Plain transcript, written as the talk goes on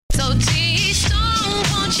T-Stone,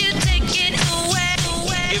 won't you take it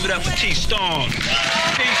away? Give it up for T-Stone.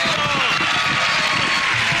 T-Stone.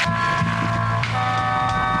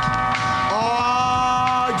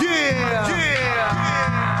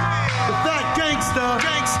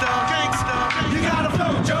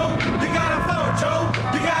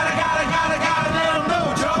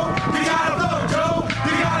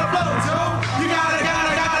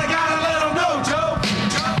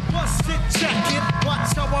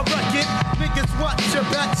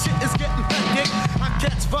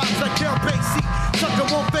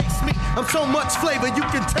 I'm so much flavor, you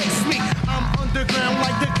can taste me. I'm underground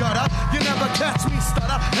like the gutter. You never catch me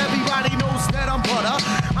stutter. Everybody knows that I'm butter.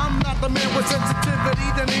 I'm not the man with sensitivity.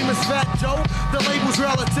 The name is Fat Joe. The label's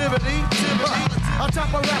relativity. I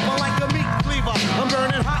top a rapper like a meat cleaver. I'm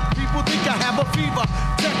burning hot. People think I have a fever.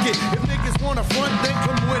 Check it. If niggas wanna front, then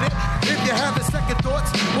come with it. If you have the second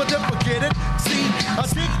thoughts, well then forget it. See, I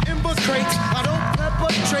dig in bus crates. I don't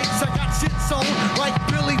pepper traits. I got shit sewn like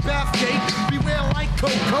Billy Bathgate. Beware like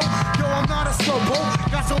Coco. Yo, I'm not a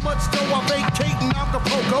slowpoke. Got so much dough, I vacate in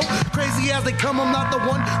Acapulco. Crazy as they come, I'm not the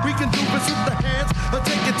one. We can do this with the hands or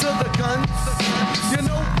take it to the guns. You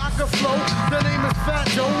know I can flow. The name is Fat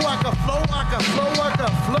Joe. I can flow, I can flow, I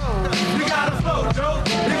can flow. You gotta flow, Joe.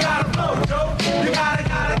 You gotta flow, Joe. You gotta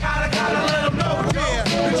let them know, Joe.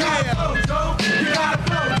 You gotta flow, Joe. You gotta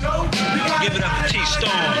flow, Joe. Give it up for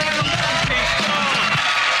T-Stone.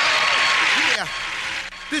 Yeah.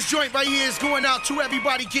 This joint right here is going out to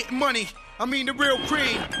everybody getting money. I mean the real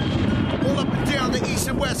cream. All up and down the east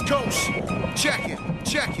and west coast. Check it,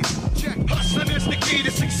 check it, check it. Hustling is the key to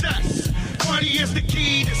success. Money is the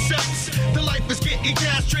key to sex. The life is getting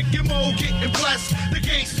gas, drinking more, getting blessed. The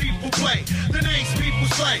games people play, the names people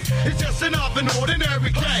slay. It's just another ordinary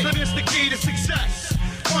day. Hustling is the key to success.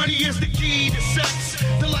 Money is the key to sex.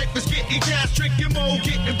 The life is getting gas, drinking more,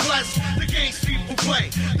 getting blessed. The games people play,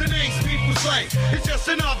 the names people slay. It's just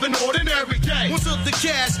another ordinary day. What's up the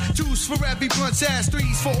cash? Twos for every blunt's ass.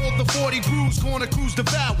 Threes for all the 40 brews. Gonna cruise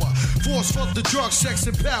devour. Force for the drugs, sex,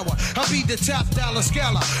 and power. I'll be the top dollar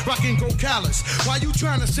scholar. Rockin' go callous. While you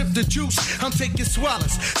trying to sip the juice, I'm taking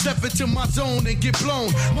swallows. Step into my zone and get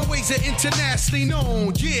blown. My ways are internationally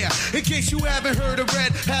known. Yeah, in case you haven't heard of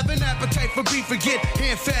Red, have an appetite for beef and get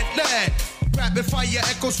hand-fed lad. Rapid fire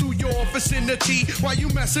echoes through your vicinity while you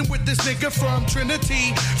messing with this nigga from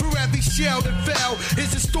Trinity. For every shell that fell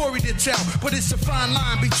is a story to tell, but it's a fine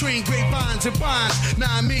line between grapevines and vines.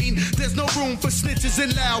 Now I mean, there's no room for snitches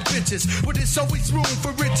and loud bitches, but it's always room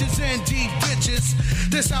for riches and deep ditches.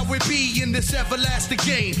 That's how it be in this everlasting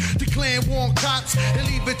game. The clan warn cops and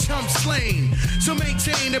leave a chump slain. So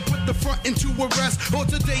maintain and put the front into arrest, or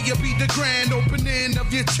today you'll be the grand opening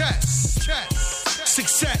of your chest.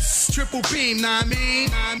 Success, triple beam, nah I mean,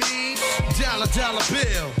 dollar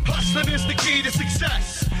bill. Hustling is the key to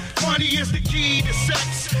success. Money is the key to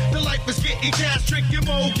sex. The life is getting gas, drinking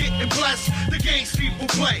more, getting blessed. The games people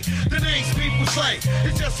play, the names people slay.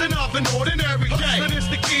 It's just another ordinary day. Hustling is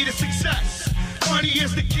the key to success. Money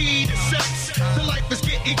is the key to sex. The life is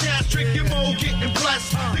getting gas, drinking more, getting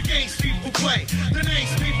blessed. The games people play, the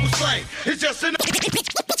names people slay. It's just another.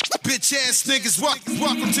 Bitch ass niggas,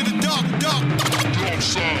 welcome to the dark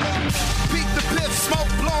side. Beat the piff, smoke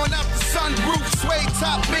blowing out the sunroof, suede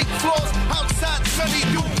top, big floors, outside sunny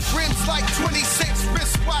dew, rims like 26,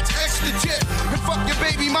 wristwatch extra jet. And fuck your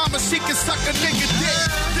baby mama, she can suck a nigga dick.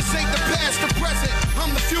 This ain't the past, the present,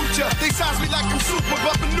 I'm the future. They size me like I'm super,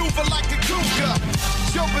 but maneuver like a cougar.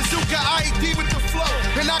 Yo, bazooka, ID with the flow,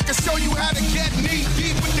 and I can show you how to get knee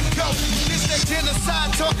deep with the coat. This that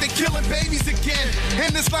genocide talk, they killing babies again.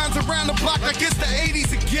 And this line's around the block like it's the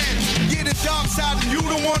 80s again. Yeah, the dark side, and you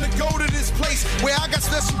don't wanna go to this place where I got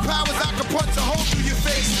special powers, I can punch a hole through your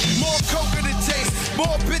face. More coke in the taste,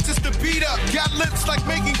 more bitches to beat up. Got lips like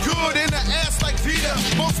making good and an ass like Vita.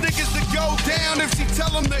 Most niggas to go down if she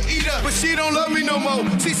tell them to eat her, but she don't love me no more.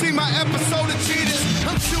 She see my episode of Cheaters.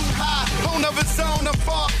 I'm too high, on of its own, I'm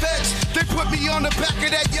far-fetched. They put me on the back of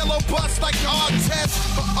that yellow bus like R-Test.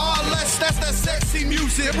 For R-less, that's that sexy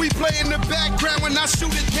music. We play in the background when I shoot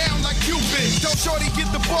it down like Cupid. Don't shorty get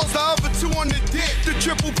the balls, the other two on the dick. The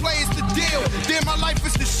triple play is the deal. Damn, my life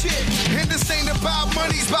is the shit. And this ain't about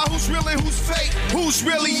money, it's about who's real and who's fake. Who's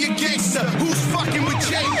really a gangster? Who's fucking with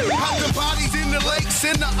Jake? Hide the bodies in the lakes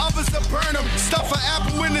and the others to burn them. Stuff an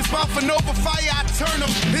apple in his mouth and over fire I turn them.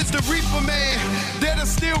 It's the reefer man. That'll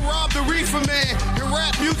still rob the reefer man. And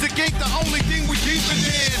rap music ain't the only thing we keepin'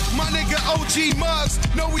 in. My nigga OG Muggs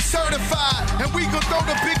know we certified. And we gon' throw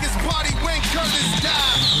the biggest party when Curtis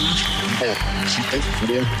died.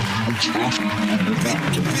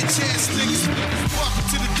 Bitch ass niggas, welcome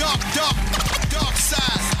to the dark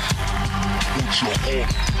side. Give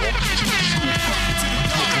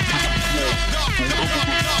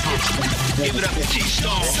it up for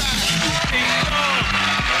T-Storm.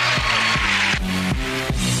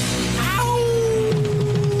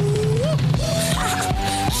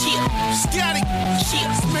 Scotty,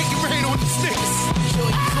 make it rain on these niggas.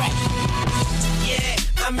 Yeah,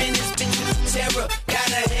 I'm in this bitch with terror. Got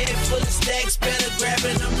a head full of stacks, better grab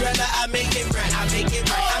an umbrella. I make it right, I make it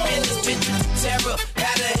right. I'm in this bitch with terror.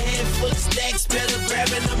 Got a head full of stacks, better grab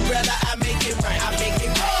an umbrella. I make it right, I make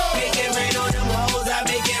it right. Make it rain on them hoes, I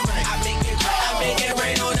make it right, I make it right. I make it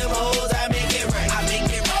rain on them hoes, I make it right, I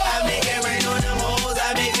make it right. I make it rain on them hoes,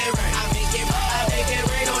 I make it right, I make it right. I make it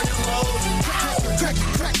rain on them hoes. Crack,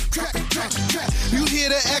 crack, crack, crack, crack. You hear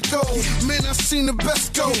the echo? Man, I seen the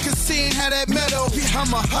best go. Cause seeing how that meadow.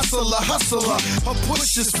 I'm a hustler, a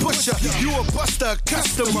pusher's pusher. You a buster, a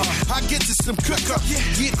customer. I get to some cooker.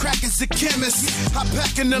 Get crack as a chemist. I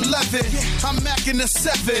pack an 11. I'm macking a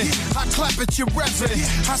 7. I clap at your reverend.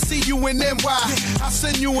 I see you in NY. I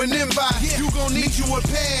send you an invite. You gon' need you a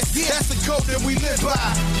pass. That's the code that we live by.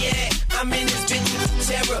 Yeah, I'm in this bitch with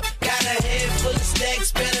terror. Got a head full of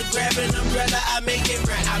stacks. Better grab an umbrella. I make it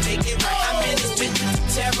right, I make it right. I'm in this bitch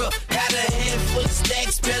with terror. Got a head full of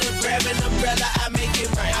stacks. Better grab an umbrella. I make it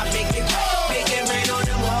right, I make it right. Make it rain on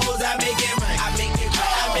them hoes. I make it right, I make it right.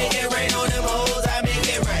 I make it rain on them hoes. I make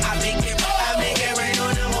it right, I make it right. I make it rain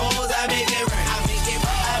on them hoes. I make it right, I make it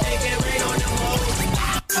right. I make it rain on them hoes.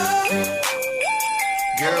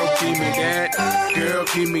 Girl, give me that. Girl,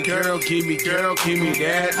 give me, girl, give me, girl, give me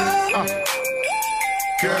that.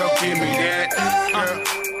 Girl, give me that.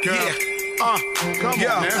 Girl. Come on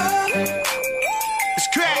now. It's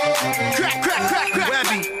crack, crack, crack, crack, crack.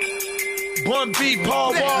 Webby. Bun B,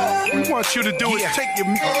 Paul Wall. We want you to do is take your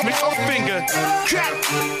middle finger. Crack.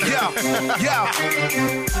 Yo.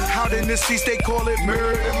 Out in the streets they call it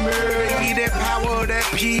murder. Eat that power, that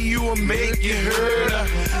P, you will make you heard.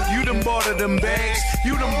 You done bought her them bags.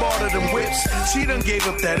 You done bought her them whips. She done gave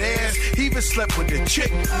up that ass. Even slept with the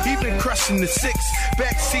chick. Even crushing the 6.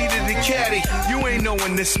 Backseat of the caddy. You ain't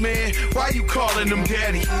knowing this man. Why you calling him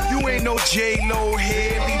daddy? You ain't no J-Lo,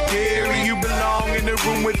 Haley Berry. You belong in the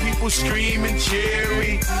room with people screaming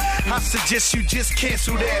Jerry. I suggest you just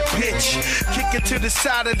cancel that bitch. Kick her to the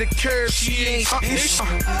side of the curb. She ain't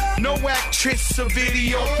no actress or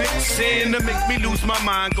video vixen to make me lose my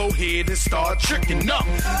mind. Go ahead and start tricking up.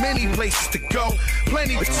 Many places to go.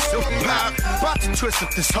 Plenty of silk pop. About to twist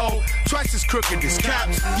up this hoe. Twice as crooked as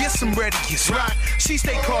cops. Yes, I'm ready, yes, right. She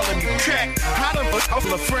stay calling me crack. I done put all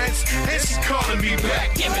her friends, and she's calling me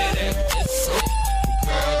back. Give me that.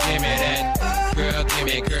 Girl, give me that. Girl, give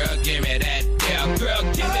me, girl, give me that. Yeah, girl,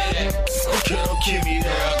 give me that. Girl, give me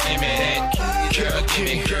that. Girl, give me that. Girl, give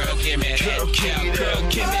me, girl, give me that. Yeah, girl,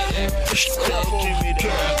 give me that. Girl, give me that.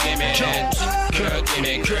 Girl, give me that. Girl, give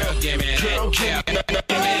me, girl, give me that. Yeah,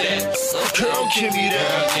 give me that. Girl, give me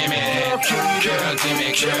that. Give me that. Girl, give me,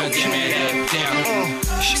 girl, give me that.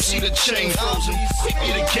 Damn. She see the chain frozen, quick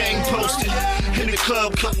me the gang posted. In the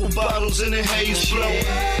club, couple bottles in the haze blowing.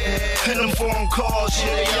 And them foreign cars,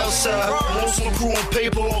 yeah, they outside. Most of the crew on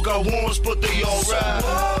paper all got warrants, but they all ride.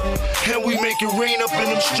 And we make it rain up in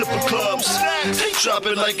them stripper clubs. They drop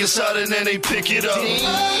it like it's hot and then they pick it up.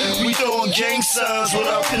 We throwing gang signs with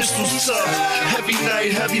our pistols tough. Heavy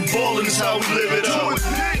night, heavy ballin' is how we live it up.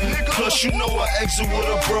 Plus you know I exit with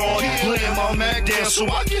a broad. Playing my Mac down so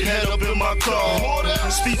I can head up in my car.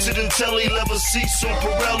 Speak to the telly, leather seats on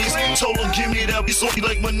Pirellis. Told her give me that beat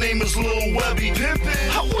like my name is Lil Webby.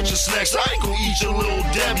 I want your snacks, I ain't gon' eat your little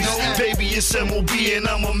Debbie's. Baby, it's MOB and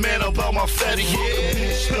I'm a man about my fatty.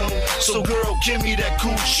 So girl, give me that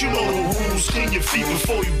cooch. You know the rules. Clean your feet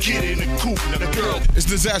before you get in the coop. Now, girl. It's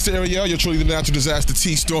Disaster Ariel. You're truly the natural disaster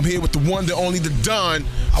T-Storm here with the one, the only, the Don.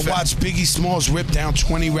 I watched Biggie Smalls rip down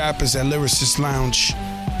 20 rappers at Lyricist Lounge.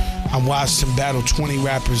 I watched him battle 20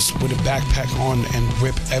 rappers with a backpack on and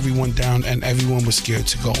rip everyone down, and everyone was scared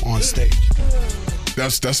to go on stage.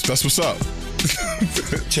 That's what's up.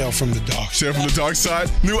 Tale from the Dark. Tale from the Dark Side.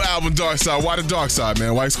 New album, Dark Side. Why the Dark Side,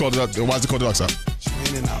 man? Why is it called Dark Side? It's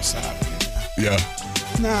raining outside, man. Yeah.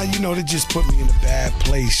 Nah, you know, they just put me in a bad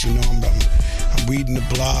place, you know. I'm reading the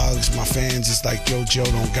blogs. My fans is like, yo, Joe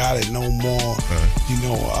don't got it no more. You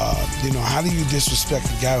know, how do you disrespect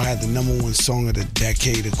a guy who had the #1 song of the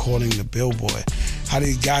decade according to Billboard? How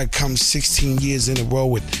did a guy come 16 years in a row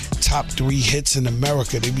with top 3 hits in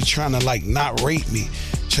America? They be trying to like not rate me.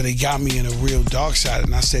 So they got me in a real dark side.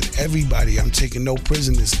 And I said, everybody, I'm taking no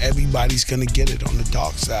prisoners. Everybody's gonna get it on the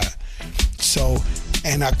dark side. So,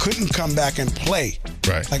 and I couldn't come back and play.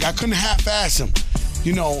 Right. Like I couldn't half-ass him.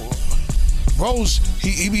 You know, Rose,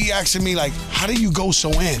 he be asking me like, how do you go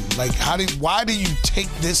so in? Like, why do you take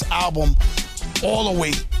this album all the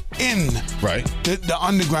way in the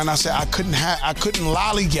underground? I said I couldn't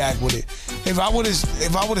lollygag with it. If I would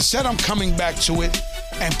have said I'm coming back to it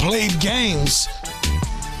and played games,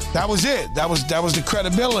 that was it. That was the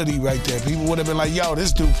credibility right there. People would have been like, "Yo,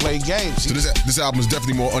 this dude played games." So this album is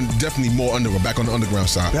definitely more underground, back on the underground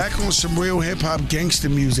side. Back on some real hip hop gangster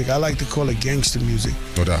music. I like to call it gangster music,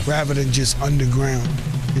 no doubt, rather than just underground.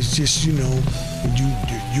 It's just, you know, when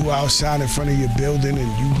you outside in front of your building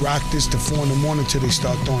and you rock this to 4 a.m. till they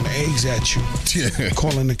start throwing eggs at you,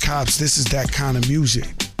 calling the cops. This is that kind of music.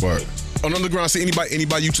 Word. On underground, say anybody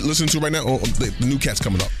you listening to right now, or the new cats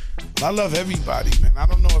coming up? I love everybody, man. I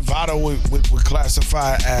don't know if Vado would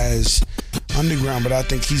classify as underground, but I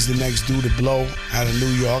think he's the next dude to blow out of New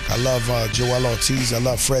York. I love Joel Ortiz. I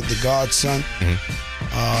love Fred the Godson.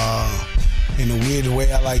 In a weird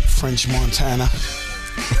way, I like French Montana.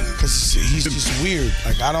 Because he's just weird.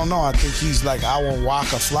 Like, I don't know. I think he's like our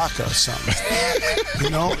Waka Flocka or something. You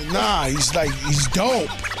know? Nah, he's dope.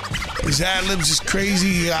 His ad-libs is crazy.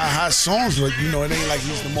 He got hot songs, but, you know, it ain't like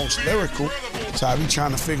he's the most lyrical. So I be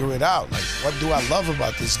trying to figure it out. Like, what do I love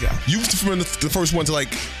about this guy? You was the first one to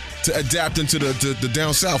adapt into the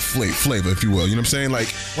down south flavor, if you will. You know what I'm saying? Like,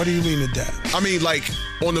 what do you mean adapt? I mean, like,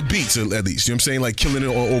 on the beats at least. You know what I'm saying? Like, killing it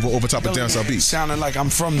over top of down south beats. Sounding like I'm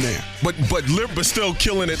from there. But still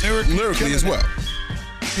killing it lyrically as well.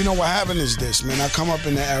 You know what happened is this, man. I come up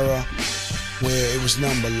in the era where it was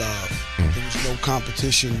nothing but love. There was no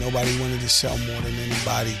competition. Nobody wanted to sell more than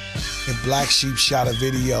anybody. And Black Sheep shot a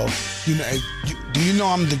video. You know, do you know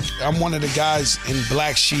I'm one of the guys in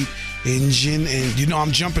Black Sheep Engine, and you know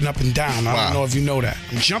I'm jumping up and down. I don't know if you know that.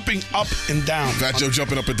 I'm jumping up and down. Fat Joe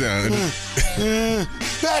jumping up and down.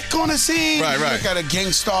 Back on the scene. Right. Look at a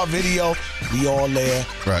Gangstar video. We all there.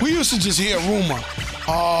 Right. We used to just hear a rumor.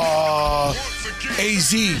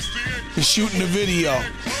 AZ is shooting the video.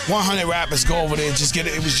 100 rappers go over there and just get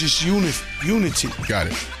it. It was just unity. Got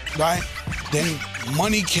it. Right? Then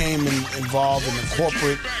money came involved, and the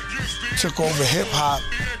corporate took over hip hop.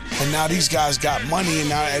 And now these guys got money, and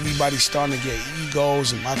now everybody's starting to get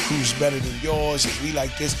egos, and my crew's better than yours, and we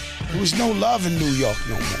like this. There was no love in New York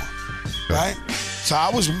no more, right? So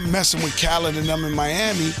I was messing with Khaled and them in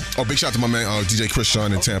Miami. Oh, big shout out to my man DJ Chris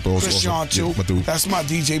Sean in Tampa. Chris Sean too. Yeah, that's my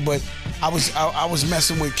DJ. But I was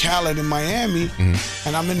messing with Khaled in Miami,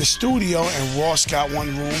 and I'm in the studio, and Ross got one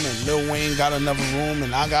room, and Lil Wayne got another room,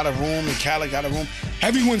 and I got a room, and Khaled got a room.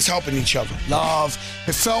 Everyone's helping each other. Love.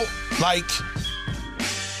 It felt like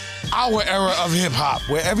our era of hip hop,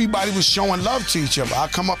 where everybody was showing love to each other. I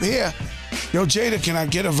come up here, yo, Jada, can I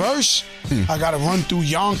get a verse? I gotta run through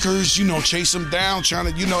Yonkers, you know, chase them down, trying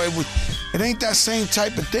to, you know, it ain't that same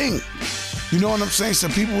type of thing. You know what I'm saying? So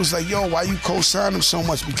people was like, yo, why you co-sign them so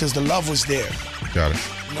much? Because the love was there. Got it.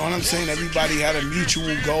 You know what I'm saying? Everybody had a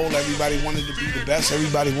mutual goal. Everybody wanted to be the best.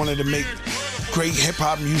 Everybody wanted to make great hip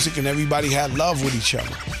hop music, and everybody had love with each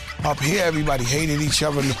other. Up here, everybody hated each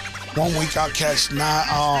other. One week I'll catch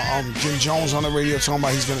Jim Jones on the radio talking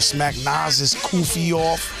about he's gonna smack Nas's kufi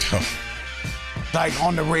off. Like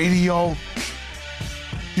on the radio.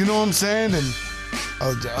 You know what I'm saying? And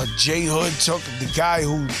J Hood took the guy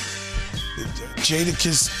who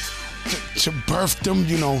Jadakiss to birthed him,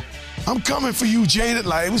 you know. I'm coming for you, Jada.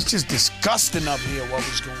 Like, it was just disgusting up here what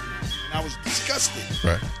was going on. And I was disgusted.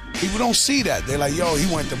 Right. People don't see that. They're like, yo,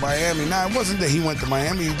 he went to Miami. Nah, it wasn't that he went to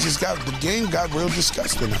Miami. He just the game got real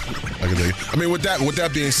disgusting. I mean, with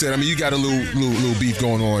that being said, I mean, you got a little beef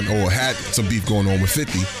going on, or had some beef going on with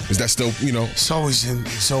 50. Is that still, you know? It's always in the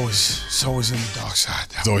dark side.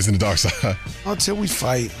 It's always in the dark side. Until we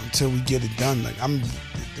fight, until we get it done. Like,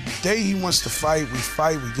 the day he wants to fight,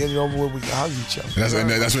 we get it over with, we can hug each other. And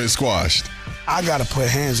that's when it's squashed. I gotta put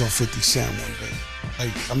hands on 50 Cent one day.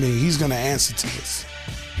 Like, I mean, he's gonna answer to this.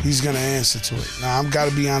 He's gonna answer to it. Now, I'm gotta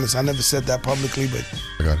be honest. I never said that publicly, but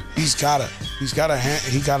I got it. He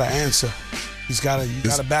gotta answer. You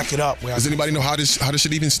gotta back it up. Does anybody know how this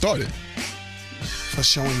shit even started? For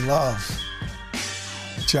showing love.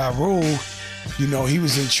 Ja Rule, you know, he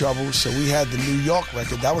was in trouble, so we had the New York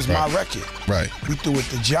record. That was my record. Right. We threw it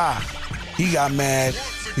to Ja. He got mad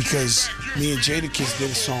because me and Jadakiss did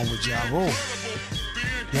a song with Ja Rule.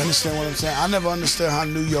 You understand what I'm saying? I never understood how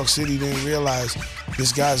New York City didn't realize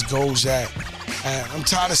this guy goes at, I'm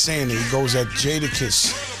tired of saying it, he goes at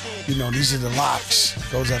Jadakiss. You know, these are the locks.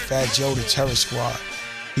 He goes at Fat Joe, the Terror Squad.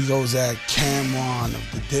 He goes at Cameron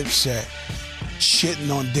of the Dipset. Shitting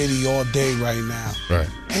on Diddy all day right now. Right.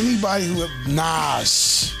 Anybody who,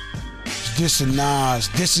 Nas, dissing Nas,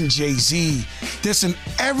 dissing Jay-Z, dissing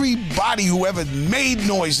everybody who ever made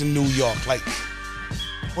noise in New York. Like,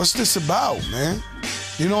 what's this about, man?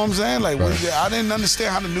 You know what I'm saying? Like, I didn't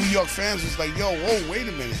understand how the New York fans was like, yo, whoa, wait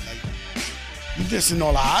a minute. Like, you dissing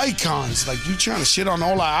all the icons. Like, you trying to shit on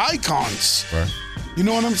all our icons. Right. You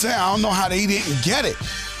know what I'm saying? I don't know how they didn't get it.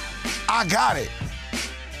 I got it.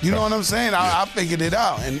 You know what I'm saying? I figured it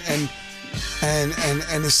out. And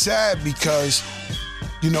it's sad because,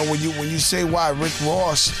 you know, when you say why Rick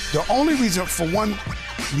Ross, the only reason, for one,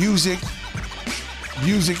 music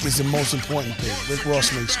is the most important thing. Rick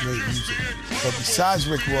Ross makes great music. But besides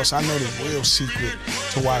Rick Ross, I know the real secret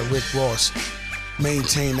to why Rick Ross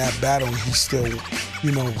maintained that battle and he's still,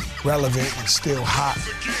 you know, relevant and still hot.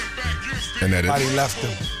 And that everybody left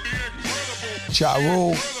him. Ja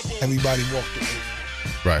Rule, everybody walked away.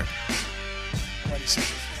 Right. Everybody said,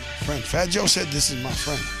 friend. Fat Joe said, this is my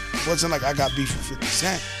friend. It wasn't like I got beef with 50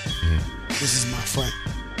 Cent. This is my friend.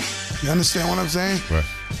 You understand what I'm saying? Right.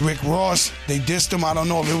 Rick Ross, they dissed him. I don't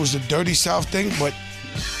know if it was a Dirty South thing, but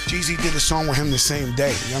Jeezy did a song with him the same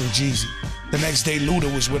day, Young Jeezy. The next day,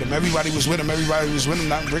 Luda was with him. Everybody was with him.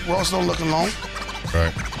 Now, Rick Ross don't look alone.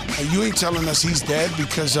 Right. And you ain't telling us he's dead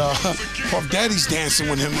because Puff Daddy's dancing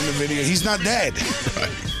with him in the video. He's not dead.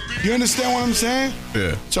 Right. You understand what I'm saying?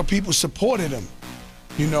 Yeah. So people supported him,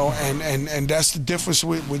 you know, and that's the difference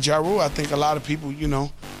with Ja Rule. I think a lot of people, you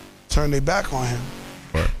know, turn their back on him.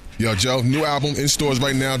 Right. Yo, Joe, new album in stores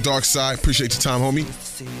right now, Dark Side. Appreciate your time, homie.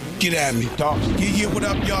 Get at me, dog. Yeah, what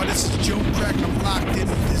up, y'all? This is Joe Crack. I'm locked in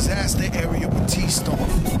the disaster area with T-Storm.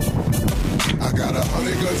 I got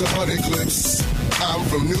 100 guns, 100 clips. I'm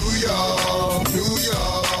from New York, New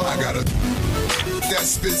York. I got a that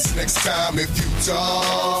spits next time if you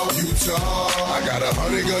talk. I got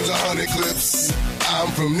 100 guns, 100 clips. I'm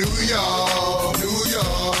from New York, New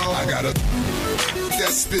York. I got a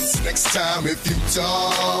that spits next time if you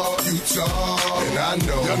talk. And I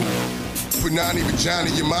know. But not even Johnny,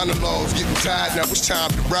 your monologues getting tired. Now it's time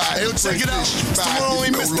to ride. Hey, check it out. It's the one only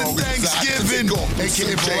Mr. Thanksgiving,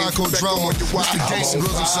 a.k.a. Baraco Drama. Mr. Gangsta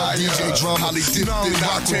Grills himself, DJ Drama. You know I'm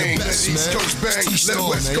rocking with the best, man. It's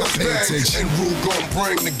T-Storm, man. Y'all pay attention. And Rule gon'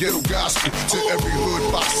 bring the ghetto gospel to every hood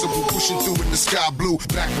possible. Pushing through in the sky blue.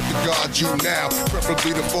 Back with the God you now.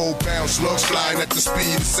 Preferably the 4-pound slugs flying at the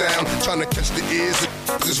speed of sound. Trying to catch the ears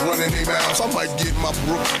just running their mouths. I might get my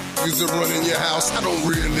brook. Is it running your house? I don't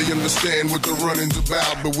really understand what the running's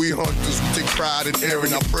about, but we hunters, we take pride in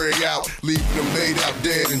airing our prey out, leaving them laid out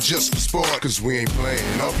dead and just for sport, cause we ain't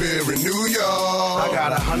playing up here in New York. I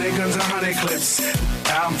got 100 guns, 100 clips.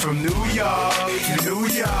 I'm from New York, New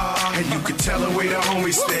York, and you could tell the way the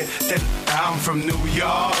homies spit that I'm from New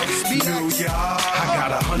York, New York. I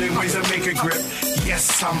got 100 ways to make a grip.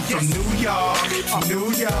 Yes, I'm from New York,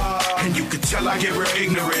 New York, and you could tell I get real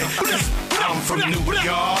ignorant. I'm from New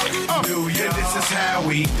York, New York. This is how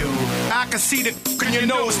we do. I can see the in your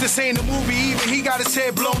nose. This ain't a movie. Even he got his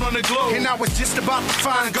head blown on the globe. And I was just about to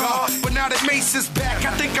find God, but now that Mace is back,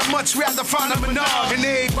 I think I'd much rather find a Menard. And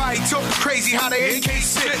everybody talking crazy how they AK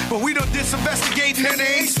sit, but we don't disinvestigating and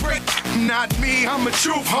they ain't spray. Not me, I'm a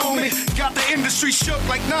truth homie. Got the industry shook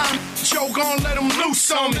like Joe gon' let him loose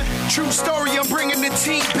on me. True story, I'm bringing the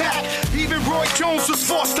team back. Even Roy Jones was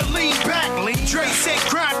forced to lean back. Dre said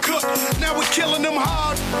grind cook. Now we're killing them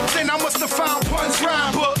hard. Then I must have found one's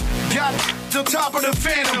rhyme book. Got on top of the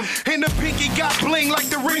Phantom, and the pinky got bling like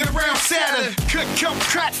the ring around Saturn. Cook,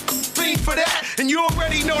 crack, clean for that, and you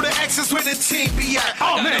already know the X is where the team be at.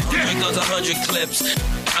 Oh man, 100 guns, 100 clips.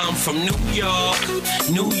 I'm from New York,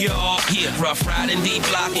 New York. Yeah, rough riding, deep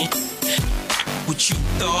blocking. What you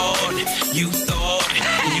thought, you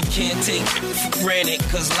can't take for granted,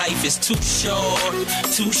 cause life is too short.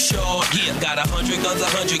 Yeah, got 100 guns,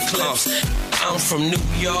 100 clips. I'm from New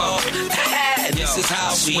York. This is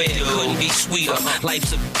how we do. Couldn't be sweeter.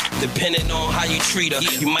 Life's depending on how you treat her.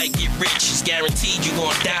 You might get rich, it's guaranteed you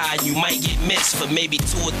gon' die. You might get missed for maybe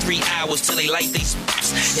 2 or 3 hours till they light they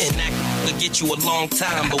spips. And that could get you a long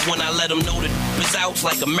time. But when I let them know the results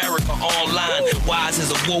like America Online, wise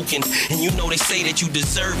is awoken. And you know they say that you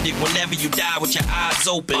deserved it whenever you die with your eyes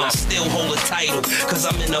open. I still hold a title, cause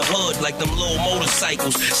I'm in the hood like them little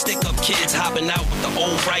motorcycles. Stick up kids hopping out with the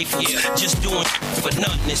old rifles. Just doing for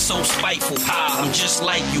nothing, it's so spiteful. I'm just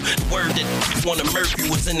like you. The word that wanna murder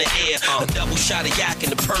you was in the air. A double shot of yak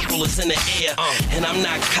and the purple is in the air. And I'm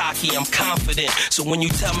not cocky, I'm confident. So when you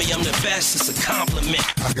tell me I'm the best, it's a compliment.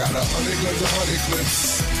 I got 100 guns, 100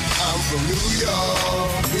 clips. I'm from New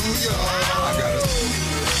York, New York. I got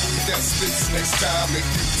that spits next time if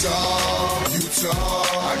you talk.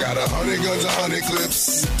 I got 100 guns, 100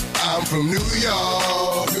 clips. I'm from New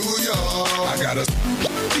York, New York. I got a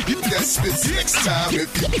that spits next time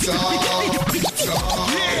if you talk,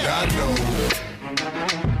 and I know.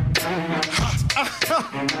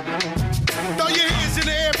 Throw your hands in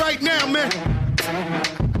the air right now, man.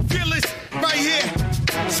 Feel it right here.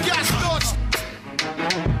 Scott Storch.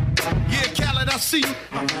 Yeah, Khaled, I see you.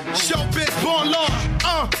 Showbiz, born law.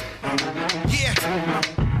 Yeah.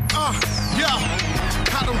 Yo.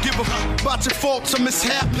 I don't give a fuck about your faults or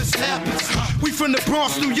mishaps. We from the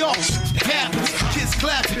Bronx, New York. It happens. Kids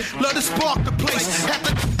clapping. Love to spark the place. Half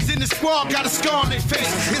the in the squad got a scar on their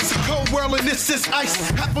face. It's a cold world and this is ice.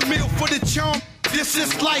 Half a meal for the charm. This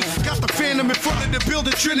is life. Got the Phantom in front of the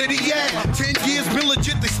building, Trinity, yeah. 10 years been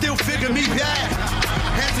legit, they still figure me bad.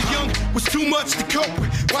 As a young, was too much to cope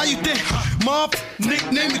with. Why you think? Mom,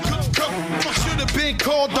 nickname me Cook. I should have been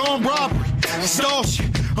called on robbery. Stall shit,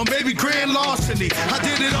 or maybe grand larceny. I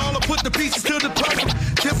did it all, I put the pieces to the puzzle.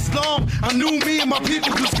 Just as long, I knew me and my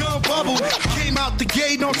people was gonna bubble. Came out the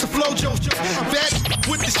gate on some flojo. That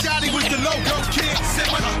with the shotty was the logo kid.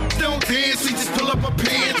 Said my don't dance, we just pull up our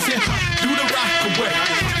pants and do the rock away.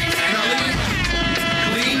 Now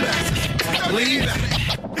lean back.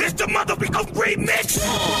 It's the motherfucker remix.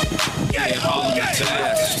 Yeah, Harlem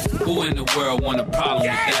attack. Who in the world want a problem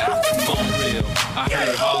with that? On real, I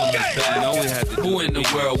heard Harlem is bad. Who in the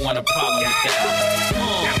world want a problem with that?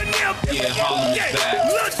 Yeah, Harlem is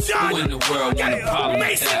bad. Who in the world want a problem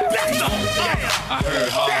with that? I heard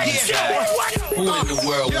Harlem is bad. Who in the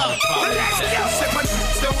world want a problem with that? Said my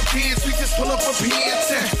don't dance, we just pull up our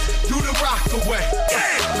pants and do the rock away.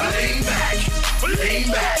 Lean back.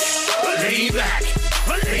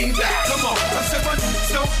 Come on, I said my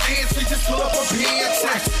don't dance, we just pull up our pants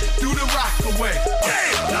and do the rock away.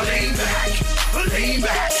 Lean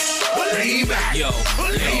back. Yo,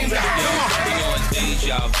 we on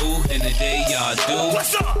deja vu, and the day y'all do.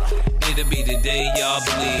 What's up? It'll be the day y'all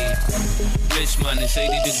believe. Rich minus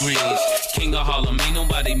 80 degrees. King of Harlem, ain't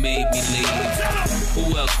nobody made me leave.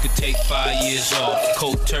 Who else could take 5 years off?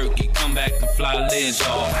 Cold turkey, come back and fly lids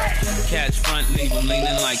off. Catch front, leave them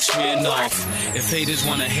leaning like Smirnoff. If haters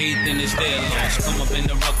wanna hate, then it's their loss. Come up in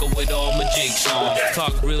the rucker with all my jigs on.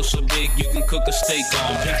 Talk real so big, you can cook a steak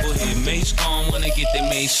on. People hear Mace gone, wanna get their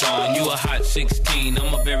Mace on. You a hot 16,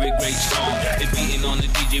 I'm a very great song. They beating on the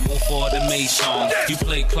DJ before the Mace song. You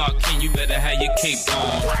play Clark King, you better have your cape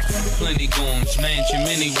on. Plenty goons, mansion,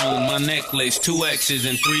 mini room. My necklace, 2 X's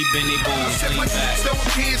and 3 Benny Booms. Lean back. Don't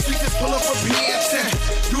dance, we just pull up our pants and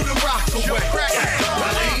do the rock away.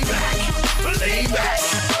 Lean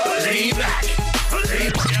back.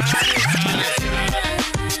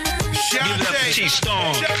 Give it up for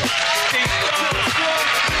T-Storm.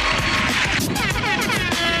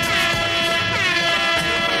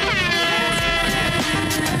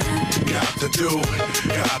 Got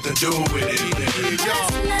to do with it.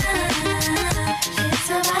 It's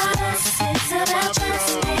about us, it's about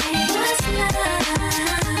just me. What's love?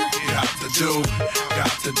 Got to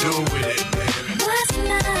do with it, baby. What's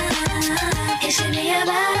love? It should be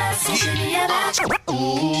about us, it should be about you.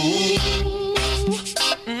 Ooh.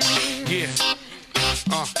 Yeah. I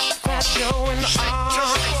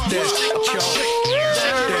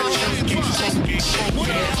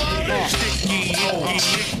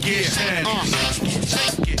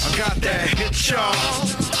got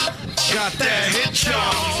that hit,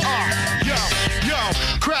 y'all. Yo,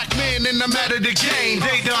 crack man and I'm out of the game.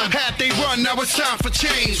 They done had they run, now it's time for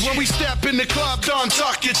change. When we step in the club, done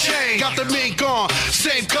tuck your chain. Got the mink on,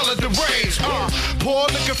 same color the range. Pour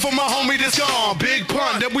liquor for my homie that's gone. Big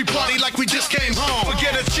pun, that we party like we just came home.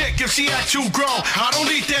 Forget a chick if she act too grown. I don't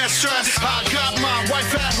need that stress, I got my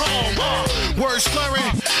wife at home. Words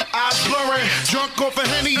slurring, eyes blurring. Drunk off a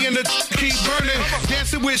Henny and the keep burning.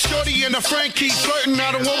 Dancing with Shorty and a friend keep flirting.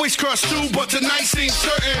 I don't always crush too, but tonight seems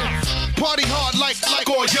certain. Party hard like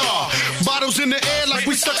all y'all. Bottles in the air like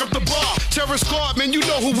we stuck up the bar. Terror squad, man, you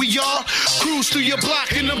know who we are. Cruise through your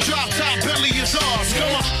block and them drop top belly is ours.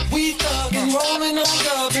 Come on. We thuggin', rollin' on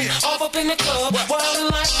dubbin', off up in the club,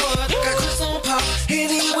 wildin' like what? Got Chris on pop,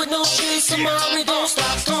 hit it with no chase, and mommy don't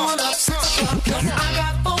stop, throwing up 6 o'clock. I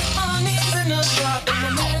got 4 honeys in the drop,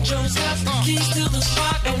 and my man Joe's got the keys to the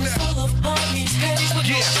spot, and it's full of honeys, heads with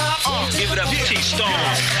no stop. Give it up for T-Storm.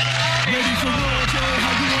 Ready for war, Joe,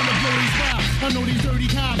 how you wanna blow these vibes? I know these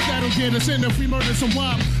dirty cops that'll get us in if we murder some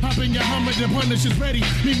wop. Hop in your Hummer, the punish is ready.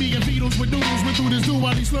 Meet me and Beatles with noodles, with through this do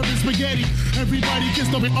while he's slurping spaghetti. Everybody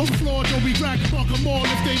kissed up and overflow, don't be crack, fuck them all.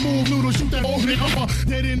 If they move, noodles, shoot that over and over.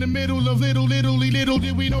 Dead in the middle of little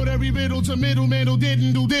did we know that every riddle to middleman who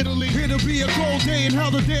didn't do diddly. It'll be a cold day and how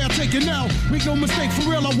the day I take it now. Make no mistake, for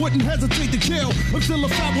real, I wouldn't hesitate to kill. I'm still a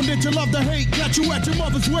fat one that you love to hate. Got you at your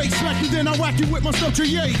mother's waist, smack you then I whack you with my stuff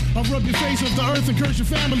yay. I'll rub your face off the earth and curse your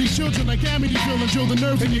family's children like Amity feeling. Drill the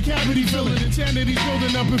nerves in your cavity feeling. Insanity's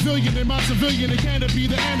building a pavilion in my civilian. It can't be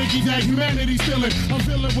the anarchy that humanity's feeling. I'm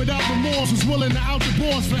feeling without remorse, was willing to out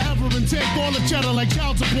your boss forever and take all the cheddar like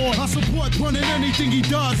child support. I support punning anything he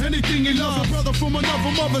does, anything he loves. A brother from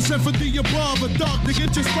another mother sent for the above. A dog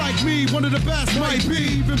nigga just like me, one of the best might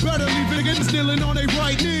be. Even better, leaving niggas kneeling on their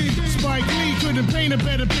right knee. Spike Lee couldn't paint a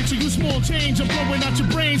better picture. You small change, I'm blowing out your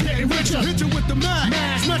brains, getting richer. Hit you with the Mac,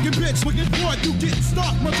 smacking bitch, wicked boy, you getting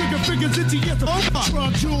stuck. My trigger fingers itchy at the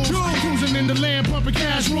truck jewels. Cruising in the land, pumping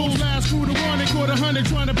cash rules. Last crew to one, they caught 100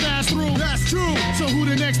 trying to pass through. That's true. So who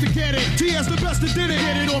the next to get it? TS the best that did it.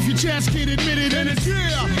 Get it off your chest, kid, admit it, and it's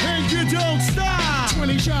yeah. And you don't stop.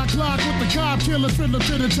 20 shot clock with the cop killers, fiddler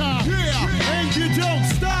to the top. Yeah, and you don't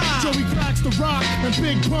stop. Joey cracks the rock, and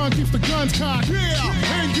Big Pun keeps the guns cocked. Yeah,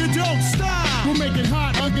 and you don't stop. We'll make it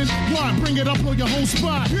hot again. What? Bring it up on your whole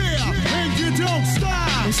spot. Yeah, and you don't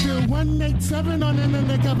stop. It's still 187 on an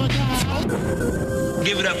undercover guy.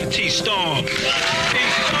 Give it up for T-Storm.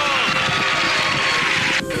 T-Storm.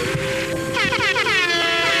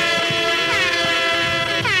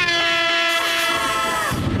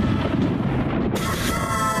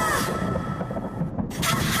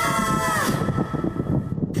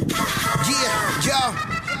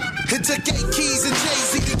 It took 8 keys and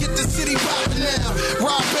Jay-Z to get the city poppin' now.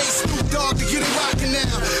 Rob Bass, Snoop Dogg to get it rockin'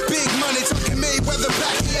 now. Big money talking Mayweather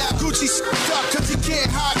backing out. Gucci up cause he can't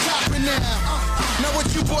hide coppin' now. Now what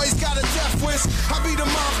you boys got a death wish? I be the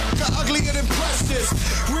motherfucker uglier than Precious.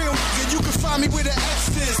 Real nigga, you can find me with the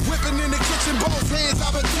X's. Whipping in the kitchen, both hands,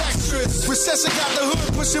 I'm a dexterous. Recession got the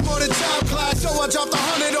hood, pushing more than time clock. So I dropped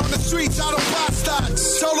 100 on the streets, I don't buy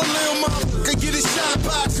stocks. Told a little motherfucker, get his shine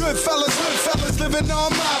box. Good fellas, living on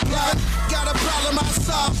my block. Got a problem, I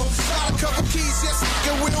solve them. Got a couple keys, yes,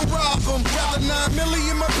 nigga, we don't rob them. Rather 9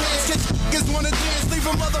 million in my pants, cause niggas wanna dance. Leave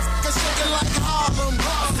a motherfucker shaking like Harlem.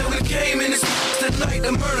 Till we came in this tonight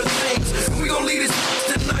to murder things. We gon' leave this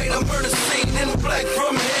tonight, a murder scene. In black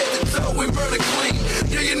from head to toe, we murder clean.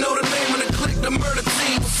 Yeah, you know the name of the clique, the murder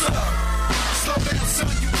team. What's up? Slow down, son,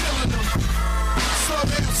 you killing them. Slow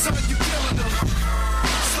down, son, you killing them.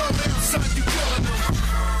 Slow down, son, you killing them.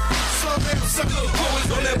 Slow down, son, you killing them. Always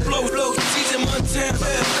on that blow, teaching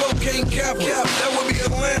Montana. Cocaine cap, that would be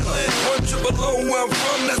Atlanta. 100 where I'm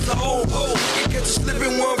from, that's the whole hole. You catch you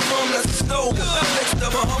slipping where I'm from, that's the stove. Next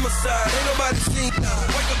of a homicide, ain't nobody seen.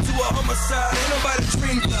 Wake up to a homicide, ain't nobody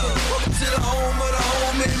dreamed. Welcome to the home of the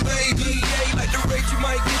home and baby. Like the rate, you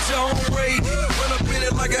might get your own rate. Run up in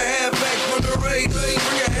it like a halfback from the raid. Bring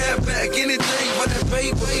a halfback, anything but that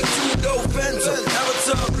paper. 2-door Phantom,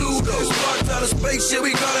 Avatar Bluto. Sparked out of spaceship,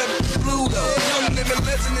 we call that Bluto. Young living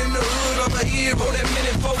legend in the hood, I'm a hero. That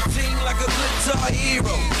minute 14 like a guitar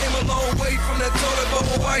hero. Came a long way from that toilet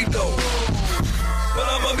bowl white though. But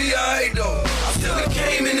I'ma be alright though. I still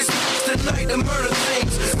came in this tonight to murder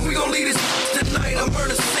things. We gon' leave this tonight, a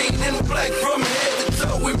murder scene. In black from head to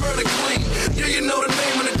toe, we murder clean. Yeah, you know the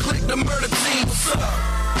name of the clique, the murder team. What's up?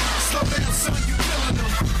 Slow down, son, you killing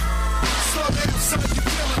them. Slow down, son, you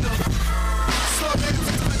killing them. Slow down,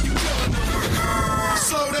 son, you killing them.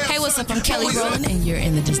 Slow down. Hey, what's up? I'm Kelly Rowland, and you're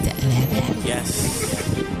in the Just That. Yes.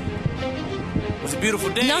 It's a beautiful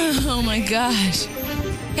day. No, oh my gosh.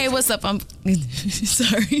 Hey, what's up? I'm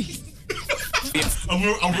sorry. I'm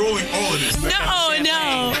rolling all of this. No.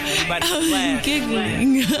 I'm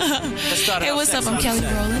giggling. Hey, what's up? I'm Kelly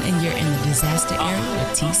Rowland, and you're in the Disaster Era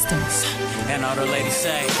with T-Storm. And all the ladies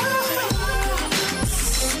say.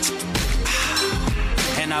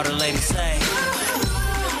 And all the ladies say. I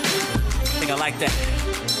think I like that.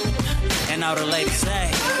 And all the ladies say.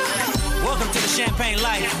 Welcome to the champagne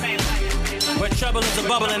life, where trouble is a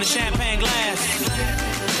bubble in a champagne glass.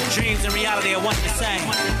 Dreams and reality are one the same.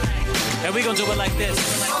 And we gon' do it like this.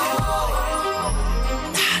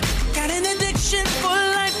 Got an addiction for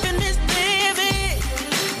life in this baby.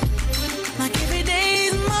 Like every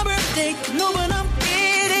day's my birthday, no, but I'm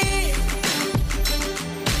getting.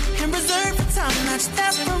 And reserved for time,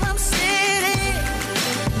 that's where I'm sitting.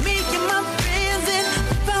 Me and my friends in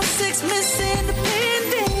about 6 Miss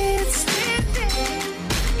Independence.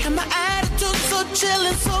 And my attitude so chill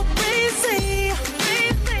and so breezy.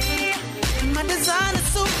 My designer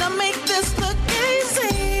suit, I make this look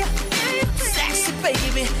easy. Sexy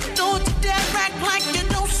baby. Don't you dare act like you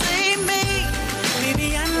don't see me.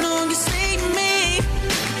 Baby, I know you see me.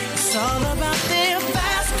 It's all about their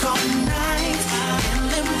fast car nights and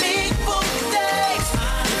them big boy days.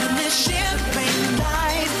 Living this champagne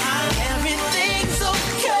life. Everything's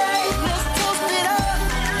okay. Let's toast it up.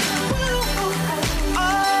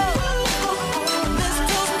 Oh, let's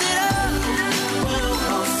toast it up.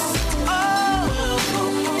 Oh,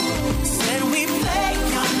 said we play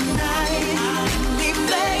all night and we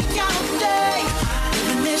play all day.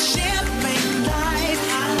 Living this champagne life.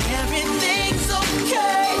 Everything's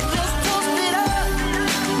okay. Let's toast it up.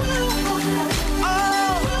 Oh,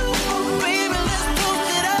 baby, let's toast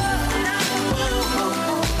it up.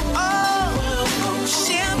 Oh,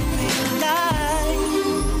 champagne life.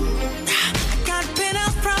 Got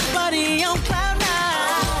penthouse property on cloud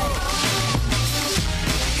nine.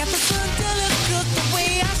 Got the sun till it feels the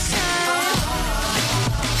way I shine.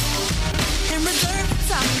 And reserve the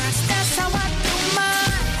top nights, that's how I do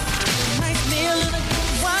mine. Nice meal and a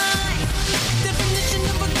good wine. Definition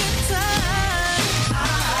of a good time.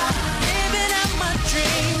 Living out my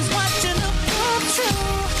dreams, watching them come true.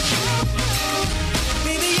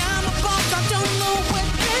 Baby, I'm a boss, I don't know what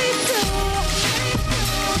they do.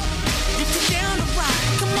 If you're down to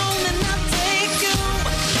ride, come on and I'll take you.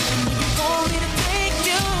 And if you want me to take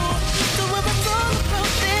you, so if it's all about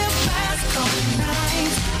them fast car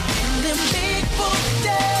nights and them big boy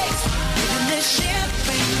days, living this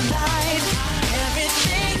champagne life,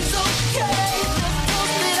 everything's okay. Let's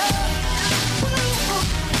toast it up.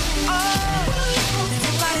 Oh,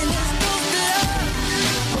 everybody, let's toast it up.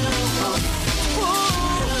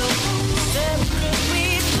 Said we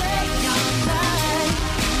play all night,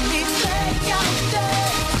 we play all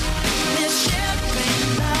day. This champagne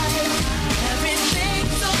life,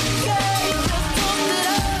 everything's okay. Let's toast it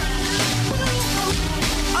up.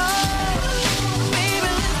 Oh, baby,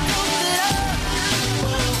 let's toast it up.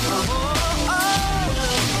 Oh,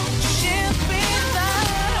 champagne life.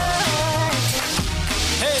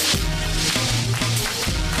 Hey.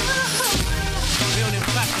 We don't even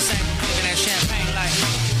practice the same. Living that champagne life.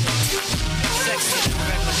 Sexy and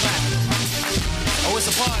regular black. Oh, it's a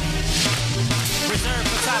party. Reserved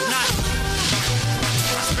for top notch.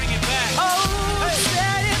 Let's bring it back. Oh,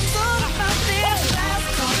 said it's all about this last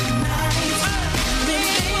car nights.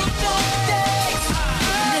 Big boy days.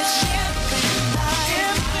 This champagne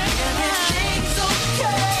life. Everything's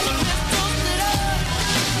okay. Let's toast it up.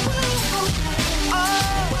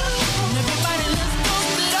 Oh, everybody, let's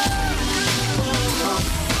toast it up.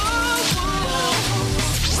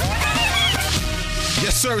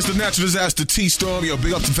 Yes, sir. It's the Natural Disaster T-Storm. Yo,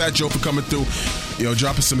 big up to Fat Joe for coming through. Yo,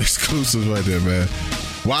 dropping some exclusives right there, man.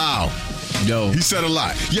 Wow. Yo. He said a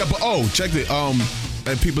lot. Yeah, but check it.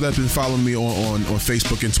 And people that have been following me on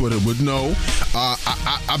Facebook and Twitter would know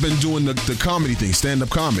I've been doing the comedy thing, stand-up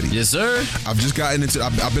comedy. Yes, sir. I've just gotten into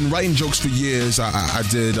I've been writing jokes for years. I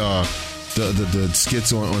did the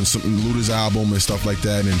skits on some Luda's album and stuff like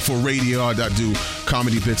that, and for radio I do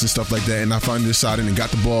comedy bits and stuff like that, and I finally decided and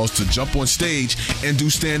got the balls to jump on stage and do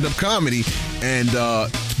stand-up comedy. And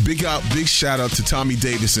big shout out to Tommy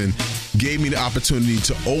Davidson, gave me the opportunity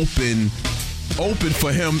to open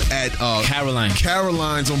for him at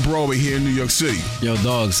Caroline's on Broadway here in New York City. Yo,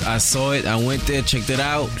 dogs, I saw it. I went there, checked it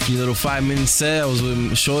out. A few little 5-minute set. I was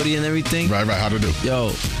with Shorty and everything. Right. How'd it do?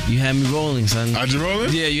 Yo, you had me rolling, son. Had you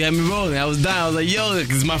rolling? Yeah, you had me rolling. I was dying. I was like, yo, this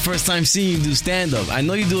is my first time seeing you do stand-up. I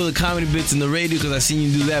know you do the comedy bits in the radio because I seen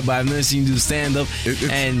you do that, but I've never seen you do stand-up.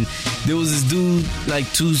 And there was this dude like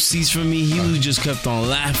 2 seats from me. He just kept on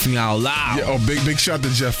laughing out loud. Yeah, big shout to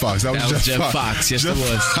Jeff Fox. That was Jeff Fox. Yes, Jeff it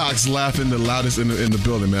was. Fox laughing the loudest in the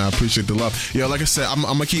building, man. I appreciate the love. Yeah, like I said, I'm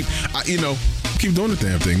gonna keep doing the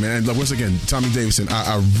damn thing, man. Like, once again, Tommy Davidson,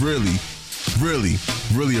 I really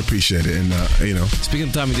appreciate it. And speaking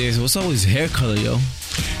of Tommy Davidson, what's always his hair color, yo?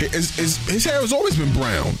 His hair has always been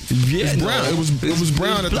brown. Yeah, it's brown. It was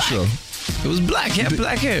brown at the show. It was black. He had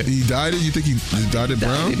black hair. He dyed it? You think he dyed it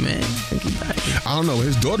brown? Man. I think he dyed it. I don't know.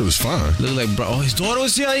 His daughter was fine. Looked like bro. Oh, his daughter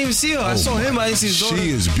was here. I didn't even see her. I saw him. I didn't see his daughter.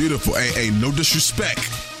 She is beautiful. Hey, no disrespect.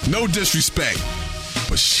 No disrespect.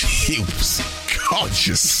 But she was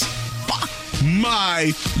gorgeous.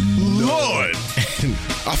 My Lord.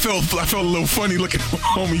 I felt a little funny looking at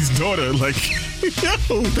homie's daughter. Like,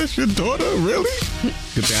 yo, that's your daughter? Really?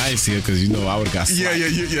 Good thing I didn't see her because, I would have got slapped.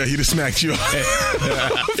 Yeah. He'd have smacked you.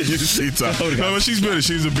 You just see no, but she's beautiful.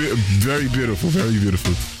 She's very beautiful. Very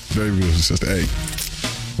beautiful. Very beautiful sister. Hey.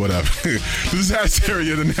 Whatever. Disaster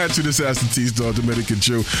Area, the Natural Disaster T-Storm, Dominican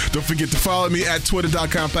Drew. Don't forget to follow me at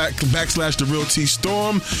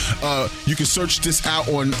twitter.com/TheRealT-Storm. You can search this out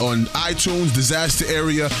on iTunes, Disaster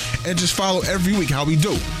Area, and just follow every week how we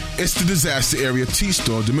do. It's the Disaster Area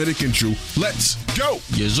T-Storm, Dominican Drew. Let's go.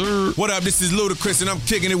 Yes, sir. What up? This is Ludacris, and I'm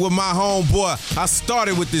kicking it with my homeboy. I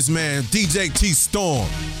started with this man, DJ T-Storm.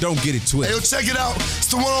 Don't get it twisted. Hey, yo, check it out. It's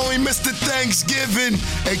the one only Mr. Thanksgiving,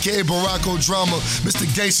 a.k.a. Baracko Drama. Mr.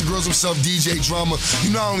 Gangsta Girls himself, DJ Drama.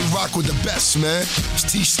 You not only rock with the best, man. It's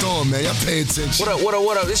T-Storm, man. Y'all pay attention. What up?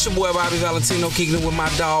 This your boy, Bobby Valentino, kicking it with my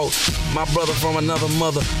dog, my brother from another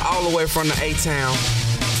mother, all the way from the A-Town.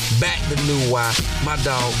 Back to New Y, my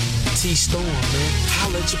dog, T-Storm, man.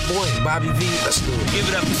 Holla at your boy, Bobby V. Let's do it. Give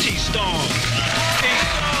it up to T-Storm.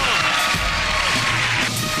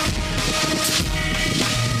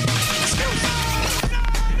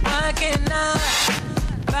 Why can't I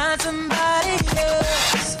find somebody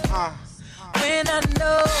else when I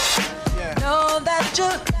know that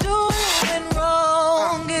you're doing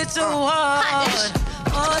wrong? It's so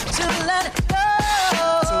hard to let it go.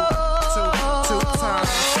 Two times.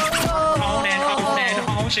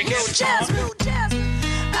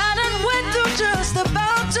 I done went through just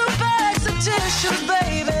about 2 bags of tissues,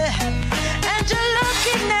 baby, and you're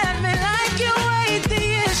looking at me like you ain't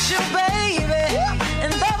the issue, baby.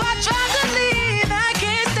 And though I tried to leave, I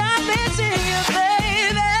can't stop missing you,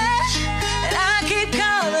 baby. And I keep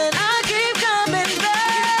coming back.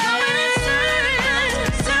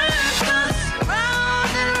 Circles,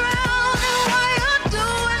 round and round, and why you're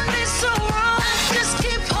doing me so wrong? I just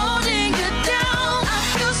keep holding you down. I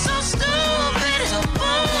feel so stupid, so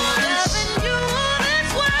bored, loving you this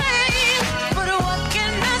way. But what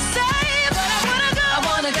can I say? But I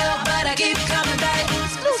wanna go, but I keep coming back.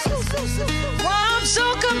 Why I'm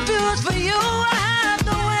so confused for you, I have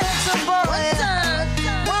no answer, boy.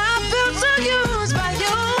 Why I feel so used by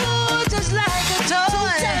you, just like a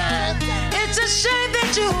toy. It's a shame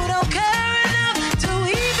that you don't care enough to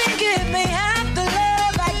even give me half the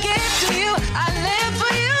love I give to you. I live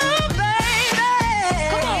for you,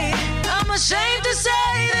 baby. I'm ashamed to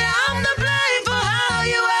say that I'm to blame for how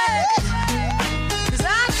you act, 'cause I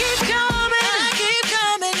keep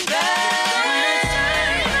coming back.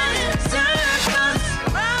 Circles,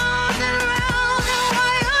 round and round, and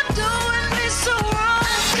why you're doing me so wrong? I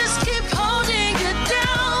just keep holding you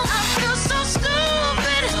down. I feel so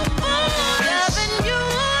stupid, so bored, loving you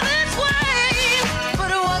this way.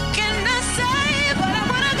 But what can I say? But I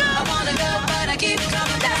wanna go, but I keep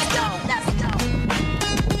coming back.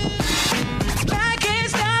 I can't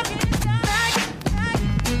stop,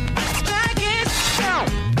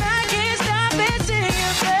 I can't stop missing you,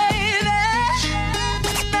 baby.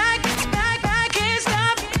 I can't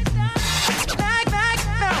stop,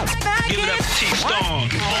 Give it up to T-Storm.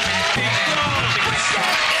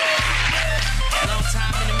 Long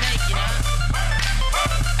time in the making,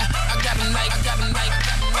 I got a night,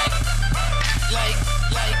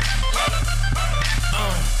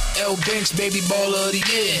 L Banks, baby baller of the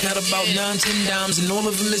year. Got about 9-10 dimes and all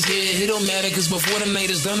of them is here. It don't matter, cause before the night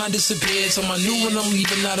is done, I disappeared. So my new one, I'm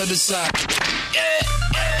leaving out of the side.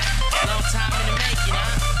 long time in the making, I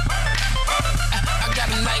got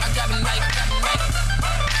a night, long time in the making,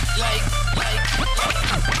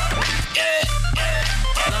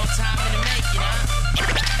 long time in the making, long time in the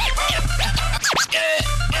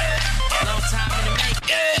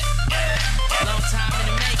making,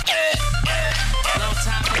 long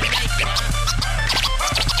time in the making,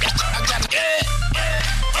 I got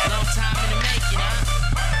long time in the making,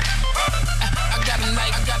 I got a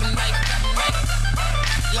night,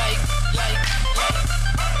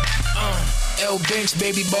 L Banks,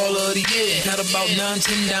 baby baller of the year. Got about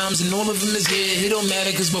 9-10 dimes and all of them is here. It don't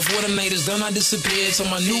matter, cause before the night is done, I disappeared. So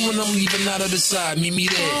my new one, I'm leaving out of the side. Meet me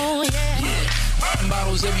there. oh yeah.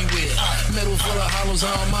 Bottles everywhere, metal full of hollows,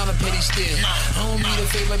 I don't mind a petty stare. I don't need a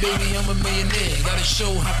favor, baby, I'm a millionaire. Got a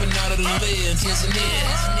show hopping out of the lid, Tanzania.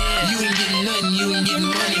 You ain't getting nothing, you ain't getting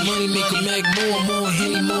money. Money make a mag more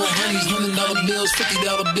Henny, more honeys. $100 bills,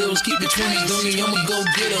 $50 bills, keep the 20s. Don't mean I'ma go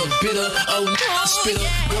get a bitter, oh no, spitter.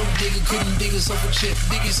 Gold digger, couldn't dig yourself a chip.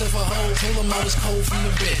 Dig yourself a hole, told him I was cold from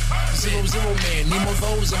the bed. 0-0 man, need more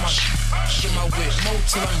V's in my shit, my whip. No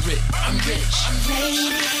till I'm rich, I'm rich.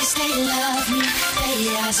 Ladies, they love me.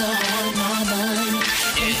 They eyes are on my money.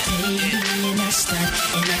 And baby, and I stunt,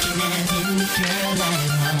 and I can have any girl I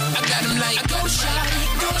want. I got him like, Go shawty,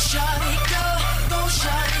 go shawty, go. Go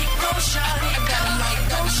shawty, go shawty, I got him like,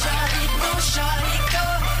 go shawty, go shawty, go.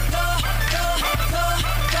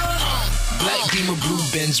 Black Beamer, blue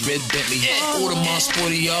Benz, red Bentley. Audemars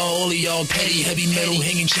sporty, y'all, all of y'all petty. Heavy metal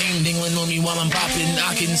hanging chain dingling on me while I'm bopping.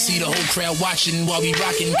 I can see the whole crowd watching while we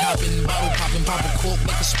rocking, copping, bottle popping cork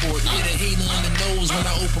like a sport. Yeah, the hating on the nose when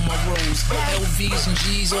I open my rolls. LVs and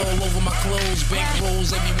G's all over my clothes. Bank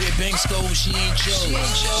rolls everywhere, banks go, she ain't yours.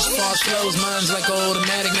 As far as flows, mine's like an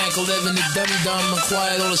automatic. Mac 11, the dummy dumb,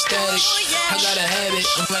 acquired all the static. I got a habit,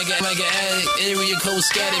 I'm like an addict. Area code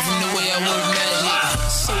scattered from the way I work magic.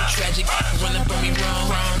 So tragic, run up on me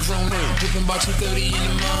wrong. Grown up, whipping about 2:30 in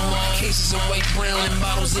the morning. Cases of white, brown, and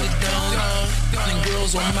bottles of the dawn. And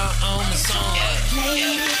girls on my own, the song.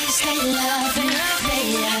 Ladies, they love it.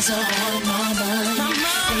 They eyes are on my mind.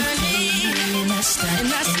 They play me and I start.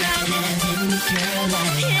 And I can have any girl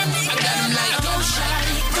like I got them like, go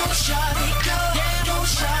shawty, go shawty, go. Go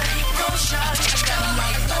shawty, go shawty. I got them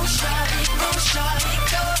like, go shawty, go shawty,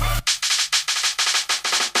 go.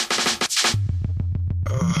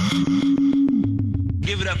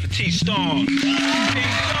 Give it up for T-Storm.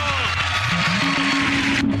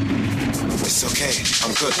 It's okay,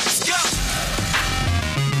 I'm good. Let's go!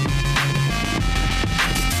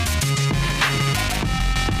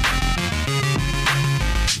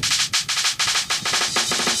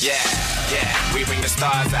 Yeah, we bring the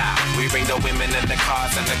stars out. We bring the women and the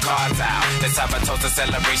cars and the cards out. Let's have a toast, a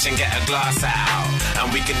celebration, get a glass out.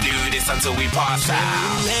 And we can do this until we pass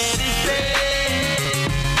out. Let it rain,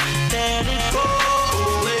 let it go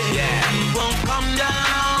away. Yeah. We won't come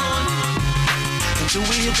down until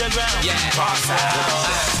we hit the ground. Yeah, pass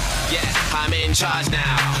out. Yeah, I'm in charge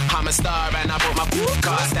now. I'm a star and I brought my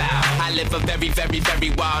cast out. I live a very, very, very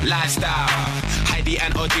wild lifestyle. Heidi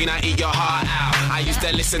and Audrina, eat your heart out. I used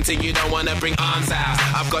to listen to you, don't wanna bring arms out.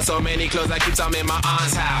 I've got so many clothes, I keep some in my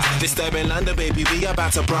aunt's house. Disturbing London, baby, we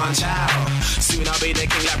about to branch out. Soon I'll be the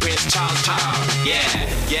king like Prince Charles.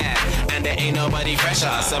 Yeah, and there ain't nobody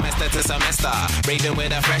fresher. Semester to semester, raving with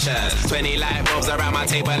the freshers. 20 light bulbs around my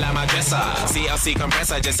table and my dresser. CLC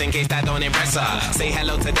compressor, just in case that don't impress her. Say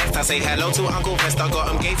hello to Dexter, say hello to Uncle Fester. Got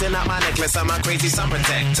him gazing at my necklace and my crazy sun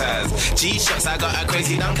protectors. G-shots, I got a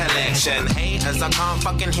crazy dumb collection. Haters, I can't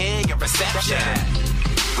fucking hear your reception.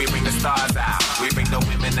 We bring the stars out. We bring the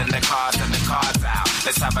women and the cars and the cards out.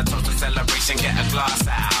 Let's have a total celebration, get a glass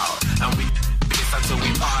out. And we do this until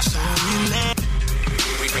we pass out.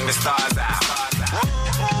 We bring the stars out.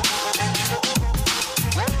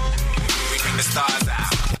 We bring the stars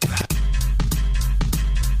out.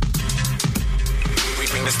 We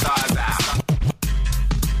bring the stars out.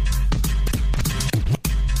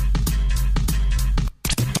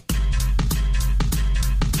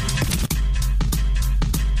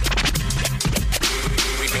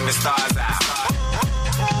 The stars out.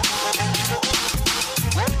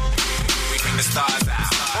 We bring the stars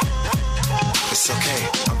out. It's okay,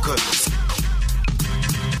 I'm good.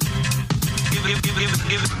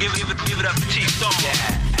 Give it up to T-Storm.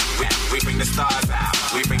 Yeah, we bring the stars out.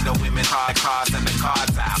 We bring the women, the cars and the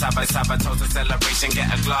cards out. Have a toast, a celebration,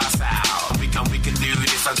 get a glass out. We can do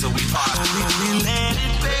this until we pass. We let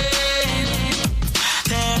it rain,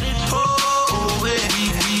 let it pour away.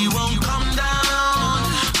 We won't come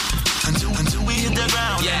down until we hit the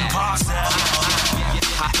ground and pass out.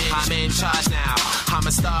 I'm in charge now. I'm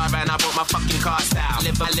a star and I brought my fucking cast out.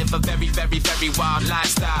 I live a very, very, very wild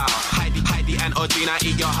lifestyle. Heidi and Audrina,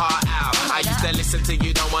 eat your heart out. I used to listen to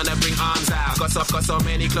you, don't wanna bring arms out. Got so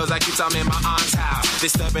many clothes, I keep some in my aunt's house.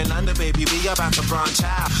 Disturbing London, baby, we about to branch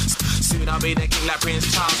out. Soon I'll be the king like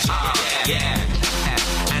Prince Charles. Yeah.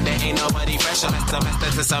 And there ain't nobody fresher. Semester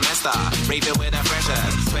to semester, raving with the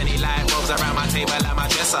freshers. 20 light bulbs around my table and my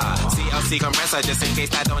dresser. CLC compressor, just in case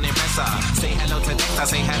that don't impress her. Say hello to Dexter,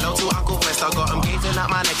 say hello to Uncle Fester. Got him gazing at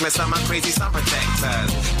my necklace and my crazy sun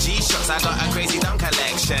protectors. G-shots, I got a crazy dumb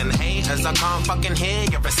collection. Haters, I can't fucking hear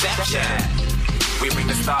your reception. We bring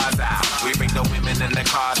the stars out. We bring the women and the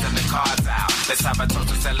cars and the cards out. Let's have a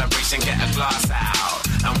total celebration, get a glass out.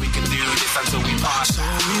 And we can do this until we pass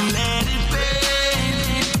out. So we let it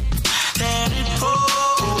rain, let it pour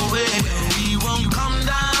away. We won't come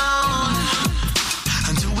down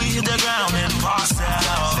until we hit the ground and pass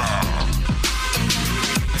out.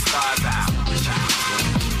 The stars out.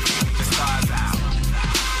 The stars out.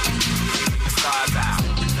 The stars out.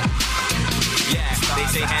 Yeah, they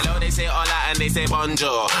say hello, they say hola, and they say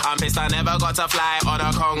bonjour. I'm pissed I never got to fly on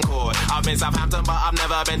a Concorde. I've been Southampton, but I've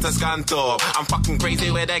never been to Scunthorpe. I'm fucking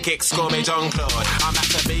crazy with the kicks, call me Jean-Claude. I'm back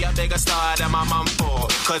to be a bigger star than my mum for.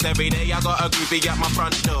 Cause every day I got a groupie at my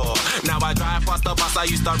front door. Now I drive past the bus I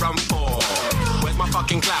used to run for. Where's my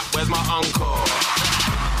fucking clap? Where's my encore?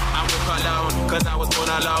 I walk alone, cause I was born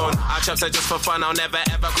alone. I chops her just for fun, I'll never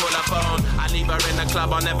ever call her phone. I leave her in the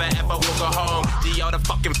club, I'll never ever walk her home. The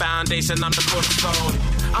fucking foundation, I'm the cornerstone.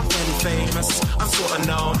 I'm really famous, I'm sorta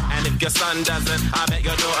known. And if your son doesn't, I bet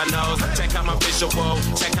your daughter knows. Check out my visual,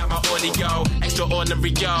 check out my audio.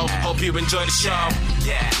 Extraordinary, yo, hope you enjoy the show.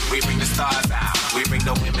 Yeah, we bring the stars out. We bring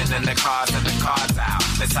the women and the cars and the cars out.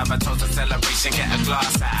 Let's have a toast, a celebration, get a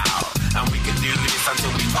glass out. And we can do this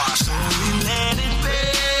until we pass out. So we let it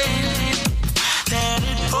rain, let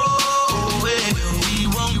it pour away. We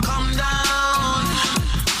won't come down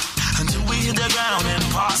until we hit the ground and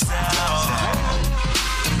pass out.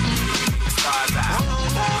 Stars out.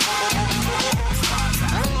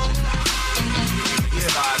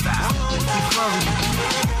 Stars out.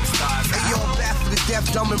 Hey, yo, back for the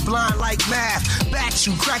deaf, dumb and blind like math. Back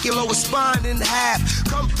you, crack your lower spine in half.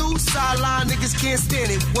 Come through, sideline, niggas can't stand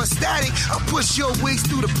it. What's static? I'll push your wigs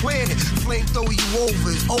through the planet. Flame throw you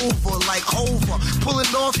over like over. Pulling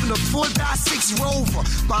off in a 4.6 Rover.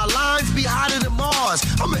 My lines be hotter than Mars.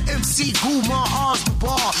 I'm an MC, goo, my R's the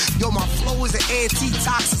bar. Yo, my flow is an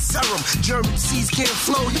anti-toxic serum. German seeds can't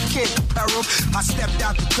flow, you can't compare them. I stepped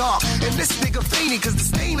out the dark, and this nigga fainted, cause the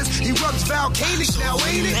stainless, he rubs volcanic so now,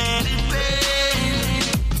 ain't it? Let it rain,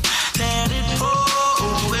 let it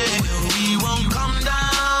pour away. We won't come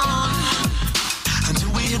down until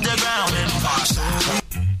we hit the ground and pass out.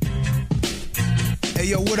 Hey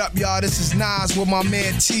yo, what up, y'all? This is Nas with my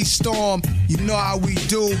man T-Storm. You know how we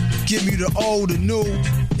do. Give me the old, the new,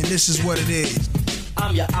 and this is what it is.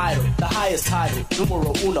 I'm your idol, the highest title,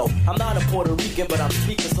 numero uno. I'm not a Puerto Rican, but I'm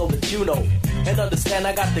speaking so that you know. And understand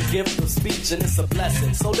I got the gift of speech and it's a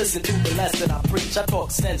blessing. So listen to the lesson I preach. I talk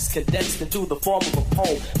sense condensed into the form of a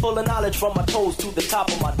poem. Full of knowledge from my toes to the top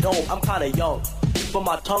of my dome. I'm kinda young, but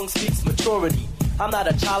my tongue speaks maturity. I'm not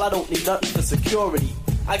a child, I don't need nothing for security.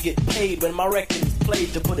 I get paid when my record is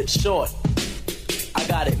played, to put it short. I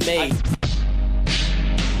got it made.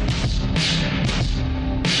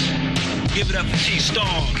 Give it up for T-Storm. Yo,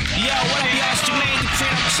 what up, y'all? It's Jermaine Dupri.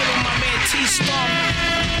 I'm chilling with my man T-Storm.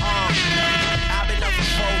 I've been up for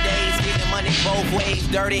 4 days, getting money both ways,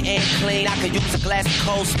 dirty and clean. I could use a glass of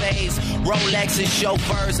cold spades, Rolexes,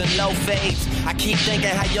 chauffeurs, and low fades. I keep thinking,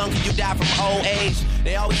 how young can you die from old age?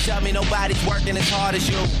 They always tell me nobody's working as hard as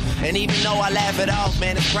you. And even though I laugh it off,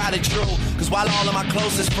 man, it's probably true. Cause while all of my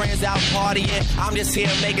closest friends out partying, I'm just here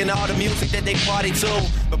making all the music that they party to.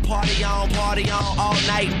 But party on all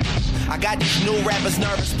night. I got these new rappers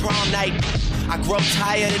nervous prom night. I grow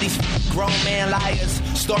tired of these grown man liars.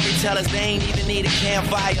 Storytellers, they ain't even need a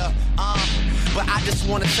campfire. But I just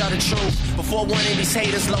wanna tell the truth. Before one of these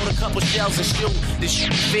haters load a couple shells and shoot. This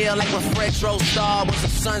shit feel like when Fred drove Star was a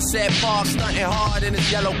Sunset Park stunting hard in his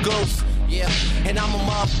yellow goose. Yeah, and I'm a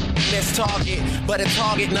motherfucking target, but a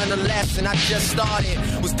target nonetheless, and I just started.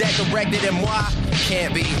 Was that directed at moi?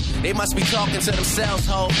 Can't be. They must be talking to themselves,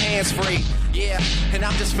 hold hands free. Yeah, and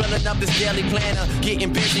I'm just filling up this daily planner.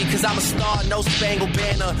 Getting busy, cause I'm a star, no spangled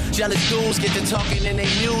banner. Jealous dudes get to talking in their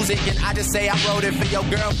music, and I just say I wrote it for your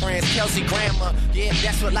girlfriends, Kelsey Grammer. Yeah,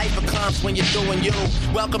 that's what life becomes when you're doing you.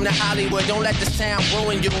 Welcome to Hollywood, don't let this town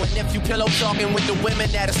ruin you. And if you pillow talking with the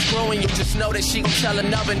women that are screwing you, just know that she gon' tell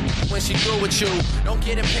another when she through with you. Don't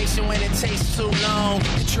get impatient when it takes too long.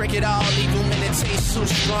 You trick it all, even when it tastes too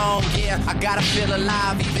strong. Yeah, I gotta feel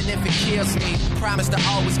alive even if it kills me. Promise to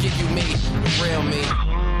always give you me. Real me.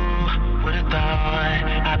 Who would have thought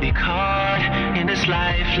I'd be caught in this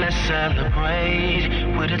life? Let's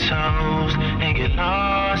celebrate with a toast and get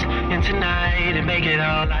lost in tonight and make it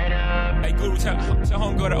all light up. Hey, Guru, tell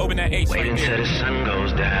homegirl to open that H. Wait until the sun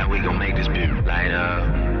goes down, we gon' make this beauty light up.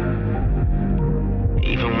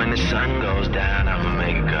 Even when the sun goes down, I'ma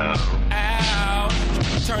make it go. Ow,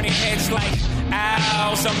 turning heads like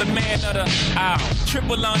ow, I'm the man of the ow.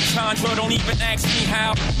 Triple entendre, don't even ask me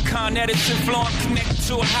how. Con Edison flow, I'm connected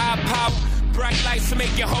to a high power. Bright lights to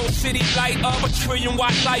make your whole city light up. A 1 trillion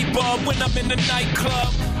watt light bulb when I'm in the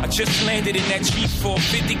nightclub. I just landed in that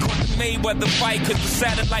G450, caught the Mayweather fight, cause the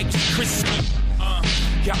satellite just crispy.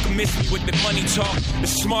 Y'all can miss me with the money talk. The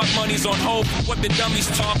smart money's on hold for what the dummies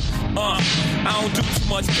talk. I don't do too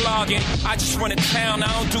much blogging. I just run a town,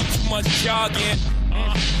 I don't do too much jogging.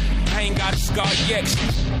 I ain't got a scar yet.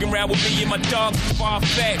 You can ride with me and my dogs,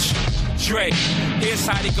 far-fetched. Dre, here's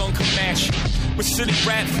how they gon' come at you. With silly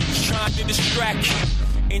rap, trying to distract you.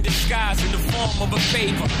 In disguise, in the form of a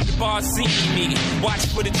favor. The bar seen me, watch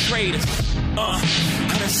for the traitors. I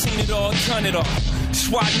done seen it all, done it all.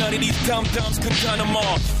 Swat none of these dum-dums could done them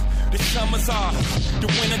off. The summers are the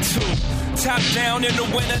winter too. Top down in the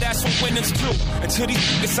winter, that's what winners do. And to these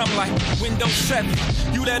niggas, I'm like Windows 7.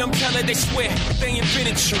 You let them tell it, they swear they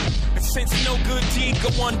invented you. And since no good deed go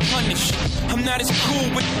unpunished, I'm not as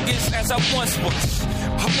cool with niggas as I once was.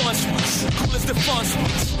 Cool as the funds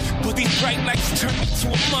was. But these bright lights turned me to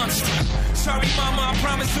a monster. Sorry, mama, I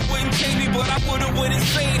promised it wouldn't change me, but I would've went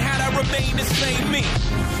insane had I remained the same me.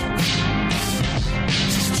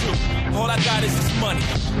 This is true. All I got is this money.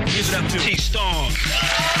 Give it up to T-Storm.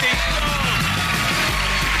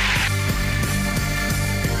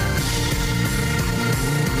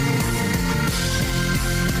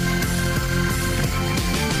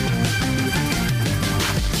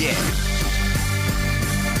 Yeah.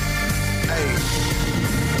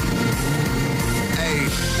 Hey.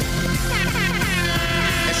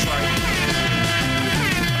 That's right.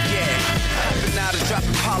 Yeah. Been out of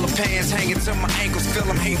dropping Polo pants, hanging to my ankles. Feel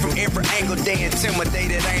them hate from every angle. They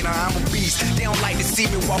intimidated, ain't I? I'm a beast. They don't like to see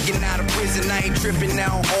me walking out of prison. I ain't tripping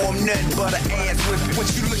now on nothing but an ass whipping. What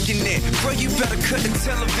you looking at? Bro, you better cut the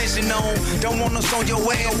television on. Don't want us on your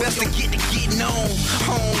way. Best to get getting on.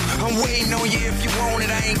 Home. I'm waiting on you if you want it.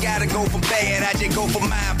 I ain't gotta go for bad. I just go for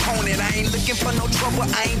my opponent. I ain't looking for no trouble.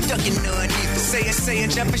 I ain't ducking none either. Say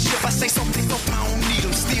it, jumping ship. I say something, I don't need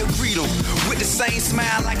them. Still greet them with the same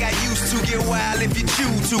smile like I used to. Get wild if you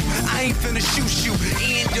choose to. I ain't finna shoot you.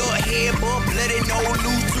 End your head, but bloody no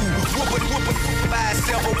lose too. Whoop by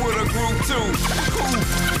itself or with a group too. Ooh,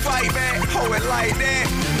 fight back, hold it like that.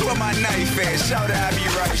 Where my knife at? Shout out, I be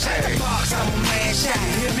right back. Box, I'm a man shot.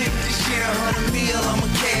 Hit me this shit, 100 mil, I'm a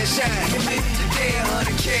cash out. Hit me today,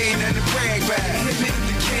 100K, nothing to brag back. Hit me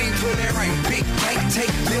the king, pull that right, big bank,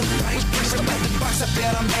 take little bank. Push up at the box, I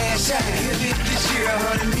bet I'm ass shot. Hit me this year,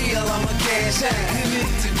 100 mil, I'm a cash out. Hit me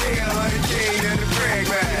today, 100K, nothing to brag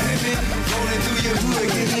back. Hit me rolling through your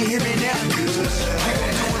hood, can you hear me now? Good.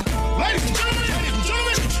 Ladies and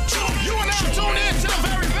gentlemen, you are now tuned in to the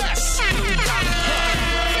very best.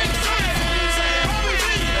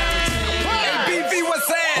 Hey, BV, what's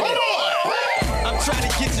that? I'm trying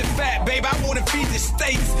to get you fat, babe. I want to feed the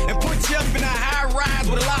states and put you up in a high rise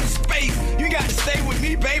with a lot of space. You got to stay with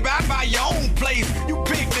me, baby. I buy your own place. You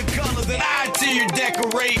pick the colors and I interior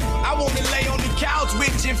decorate. I want to lay on the couch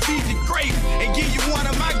with you and feed you great and give you one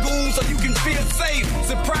of my goons so you can feel safe.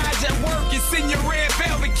 Surprise at work and send your red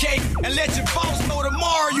velvet cake and let your boss know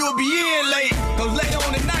tomorrow you'll be in late. Cause later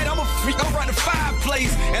on tonight I'm run the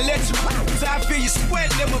fireplace and let you so I feel you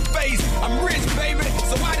sweating in my face. I'm rich, baby,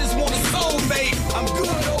 so I just want a soulmate. I'm good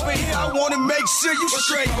over here, I wanna make sure you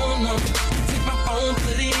straight. Take my phone,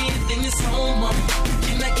 put it in, then it's home, mama.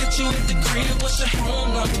 Can I get you at the crib? What's your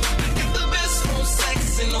home number? I get the best phone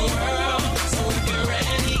sex in the world. So if you're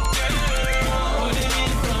ready, girl, put it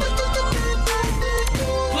in from me.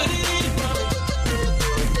 Put it in from me.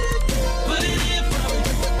 Put it in from me.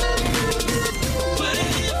 Put it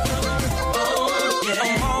in from me. Oh, yeah.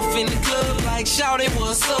 I'm off in the club like shawty,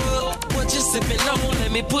 what's up? What you sipping on?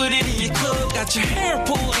 Let me put it in your cup. Got your hair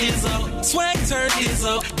pulled is up, swag turned is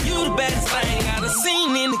up. You the best thing I done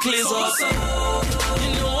seen in the clips up. You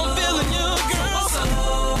know I'm feeling you,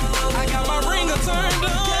 girl. I got my ringer turned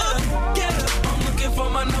up. Yeah, I'm looking for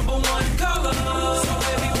my number one color. So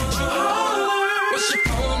baby, won't you holler? What's your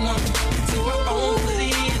phone number? Take my phone, put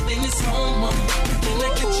it in, then it's home, mama. Then I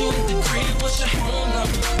get you at the crib. What's your phone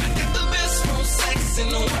number? I got the best phone sex in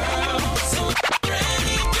the world. So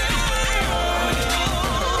ready, girl.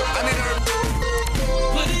 I need her.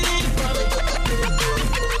 Put it in from me.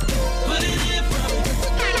 Put it in from me.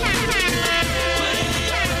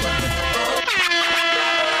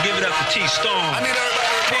 Give it up for T-Storm. I need everybody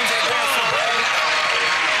to repeat that dance for me.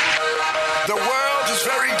 The world is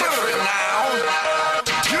very different now.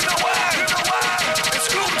 You know why? You know why? It's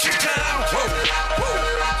Gucci time. Whoa, whoa,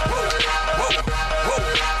 whoa, whoa, whoa,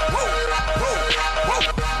 whoa, whoa,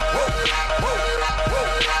 whoa, whoa, whoa,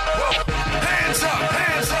 whoa. Hands up,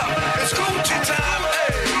 hands up. It's Gucci time.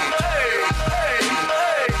 Hey, hey, hey,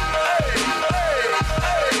 hey, hey,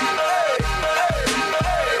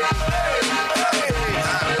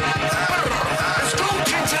 It's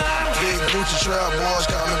Gucci time. Big Gucci trap boys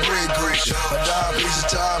call me Brick Grease. My dime pieces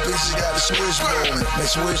got the switch moving. They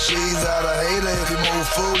switch cheese out of hater if you move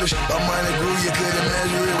foolish. My money grew, you couldn't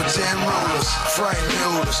measure it with 10 rulers. Frank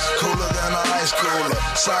Muellers, cooler than an ice cooler.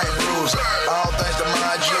 Sight bruiser, all thanks to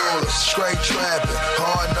my jewelers. Straight trapping,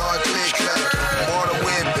 hard knowing click clapping. Water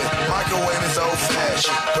whipping, microwave is old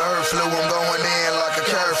fashioned. Bird flu, I'm going in like a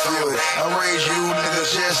curfew. I raise you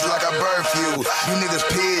niggas just like I birth you. You niggas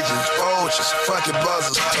pigeons, vultures, fucking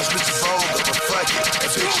buzzers. Those bitches vulgar, but fuck it,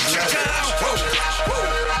 that bitch is leather.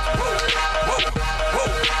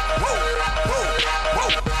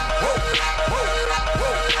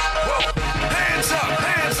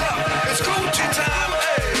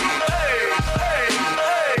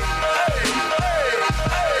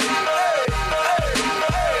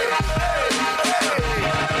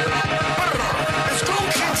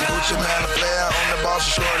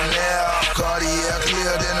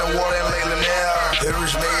 water and lately now. Here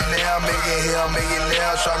is made now, make it here, make it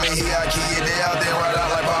now. Try me here, I kick it down, then ride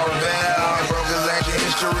out like Power Valve. Broke his ancient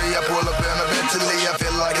history, I pull up in eventually. I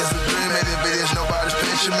feel like it's a dream, and if it is, nobody's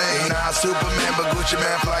picture me. Nah, Superman, but Gucci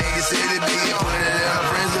man flying in city B. Put it in a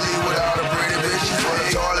frenzy with all the pretty bitches. For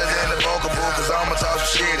the toilet and the vocal booth, cause I'ma talk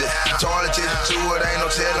some shit. Toilet to it, ain't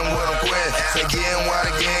no telling what I'm quitting. Say getting wide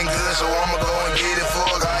again good, so I'ma go and get it.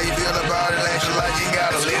 Fuck how you feel about it, ain't you like you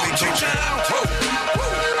gotta live it too.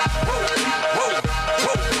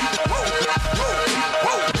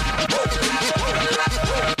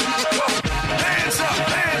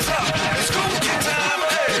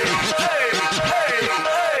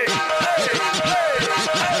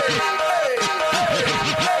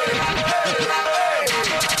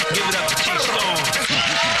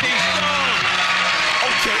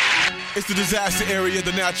 It's the disaster area,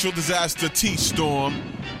 the natural disaster T-Storm.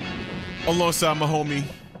 Alongside my homie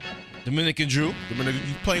Dominican Drew.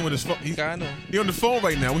 He's playing with his phone. I know. He on the phone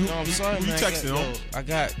right now. I'm sorry, who man. you texting on? I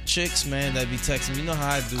got chicks, man, that be texting me. You know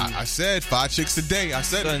how I do. I said 5 chicks a day. I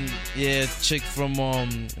said it. Yeah, chick from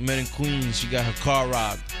Men in Queens. She got her car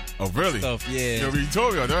robbed. Oh, really? Stuff, yeah. You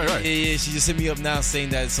told me on that, right? Yeah. She just hit me up now saying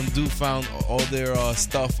that some dude found all their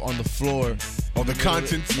stuff on the floor. Oh, the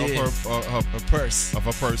contents of her purse. Of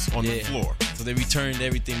her purse on the floor. So they returned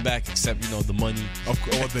everything back except, the money. Of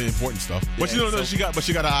course, the important stuff. But she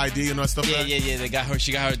got her ID and all that stuff back? Yeah.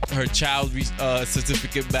 She got her child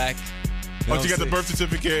certificate back. She got the birth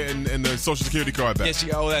certificate and the social security card back. Yeah, she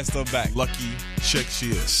got all that stuff back. Lucky chick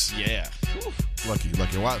she is. Yeah. Lucky.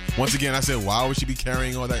 Why, once again, I said, why would she be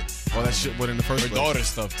carrying all that shit with in the first place? Her daughter's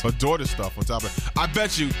stuff. Her daughter's stuff on top of it. I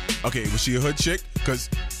bet you. Okay, was she a hood chick? Because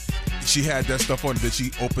she had that stuff on. Did she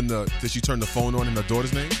turn the phone on in her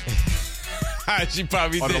daughter's name? She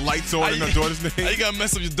probably did. Are the lights on in her daughter's name? How you gonna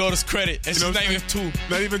mess up your daughter's credit? And she's not even 2.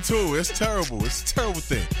 Not even 2. It's terrible. It's a terrible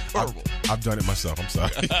thing. Horrible. I've done it myself. I'm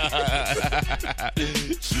sorry.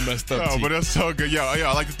 She messed up. No, but that's so good. Yo,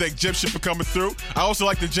 I like to thank Gyptian for coming through. I also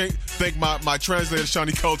like to thank my translator,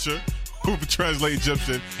 Shawnee Culture, who translated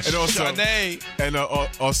Gyptian, and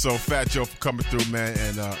also Fat Joe for coming through, man.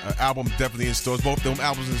 And an album definitely in stores. Both of them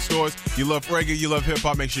albums in stores. You love reggae, you love hip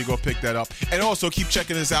hop. Make sure you go pick that up. And also keep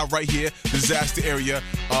checking this out right here, Disaster Area.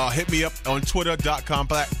 Hit me up on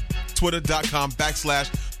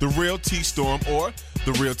twitter.com/TheRealTStorm or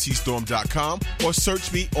TheRealTStorm.com or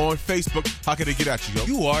search me on Facebook. How can they get at you, yo?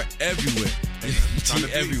 You are everywhere.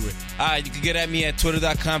 Everywhere. All right, you can get at me at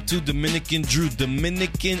twitter.com too. Dominican Drew.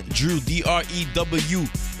 Dominican Drew. DREW.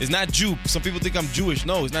 It's not Jew. Some people think I'm Jewish.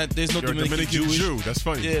 No, it's not. There's no Dominican Jewish. Jew. That's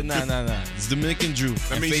funny. Yeah, nah. It's Dominican Drew.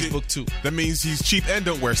 And Facebook too. That means he's cheap and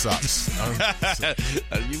don't wear socks.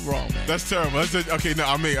 You wrong, man. That's terrible. Okay, no,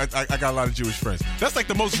 I got a lot of Jewish friends. That's like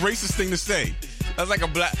the most racist thing to say. That's like a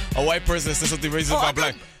white person that says something racist about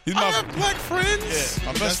black. I have black friends. Yeah,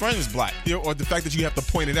 my best friend is black. Or the fact that you have to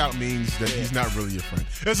point it out means that he's not really your friend.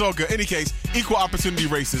 It's all good. Any case, equal opportunity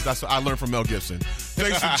racist. That's what I learned from Mel Gibson.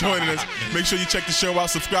 Thanks for joining us. Make sure you check the show out.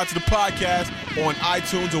 Subscribe to the podcast on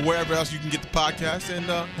iTunes or wherever else you can get the podcast. And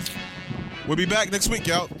we'll be back next week,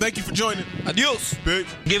 y'all. Thank you for joining. Adios. Big.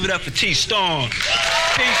 Give it up for T-Storm.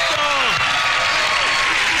 T-Storm.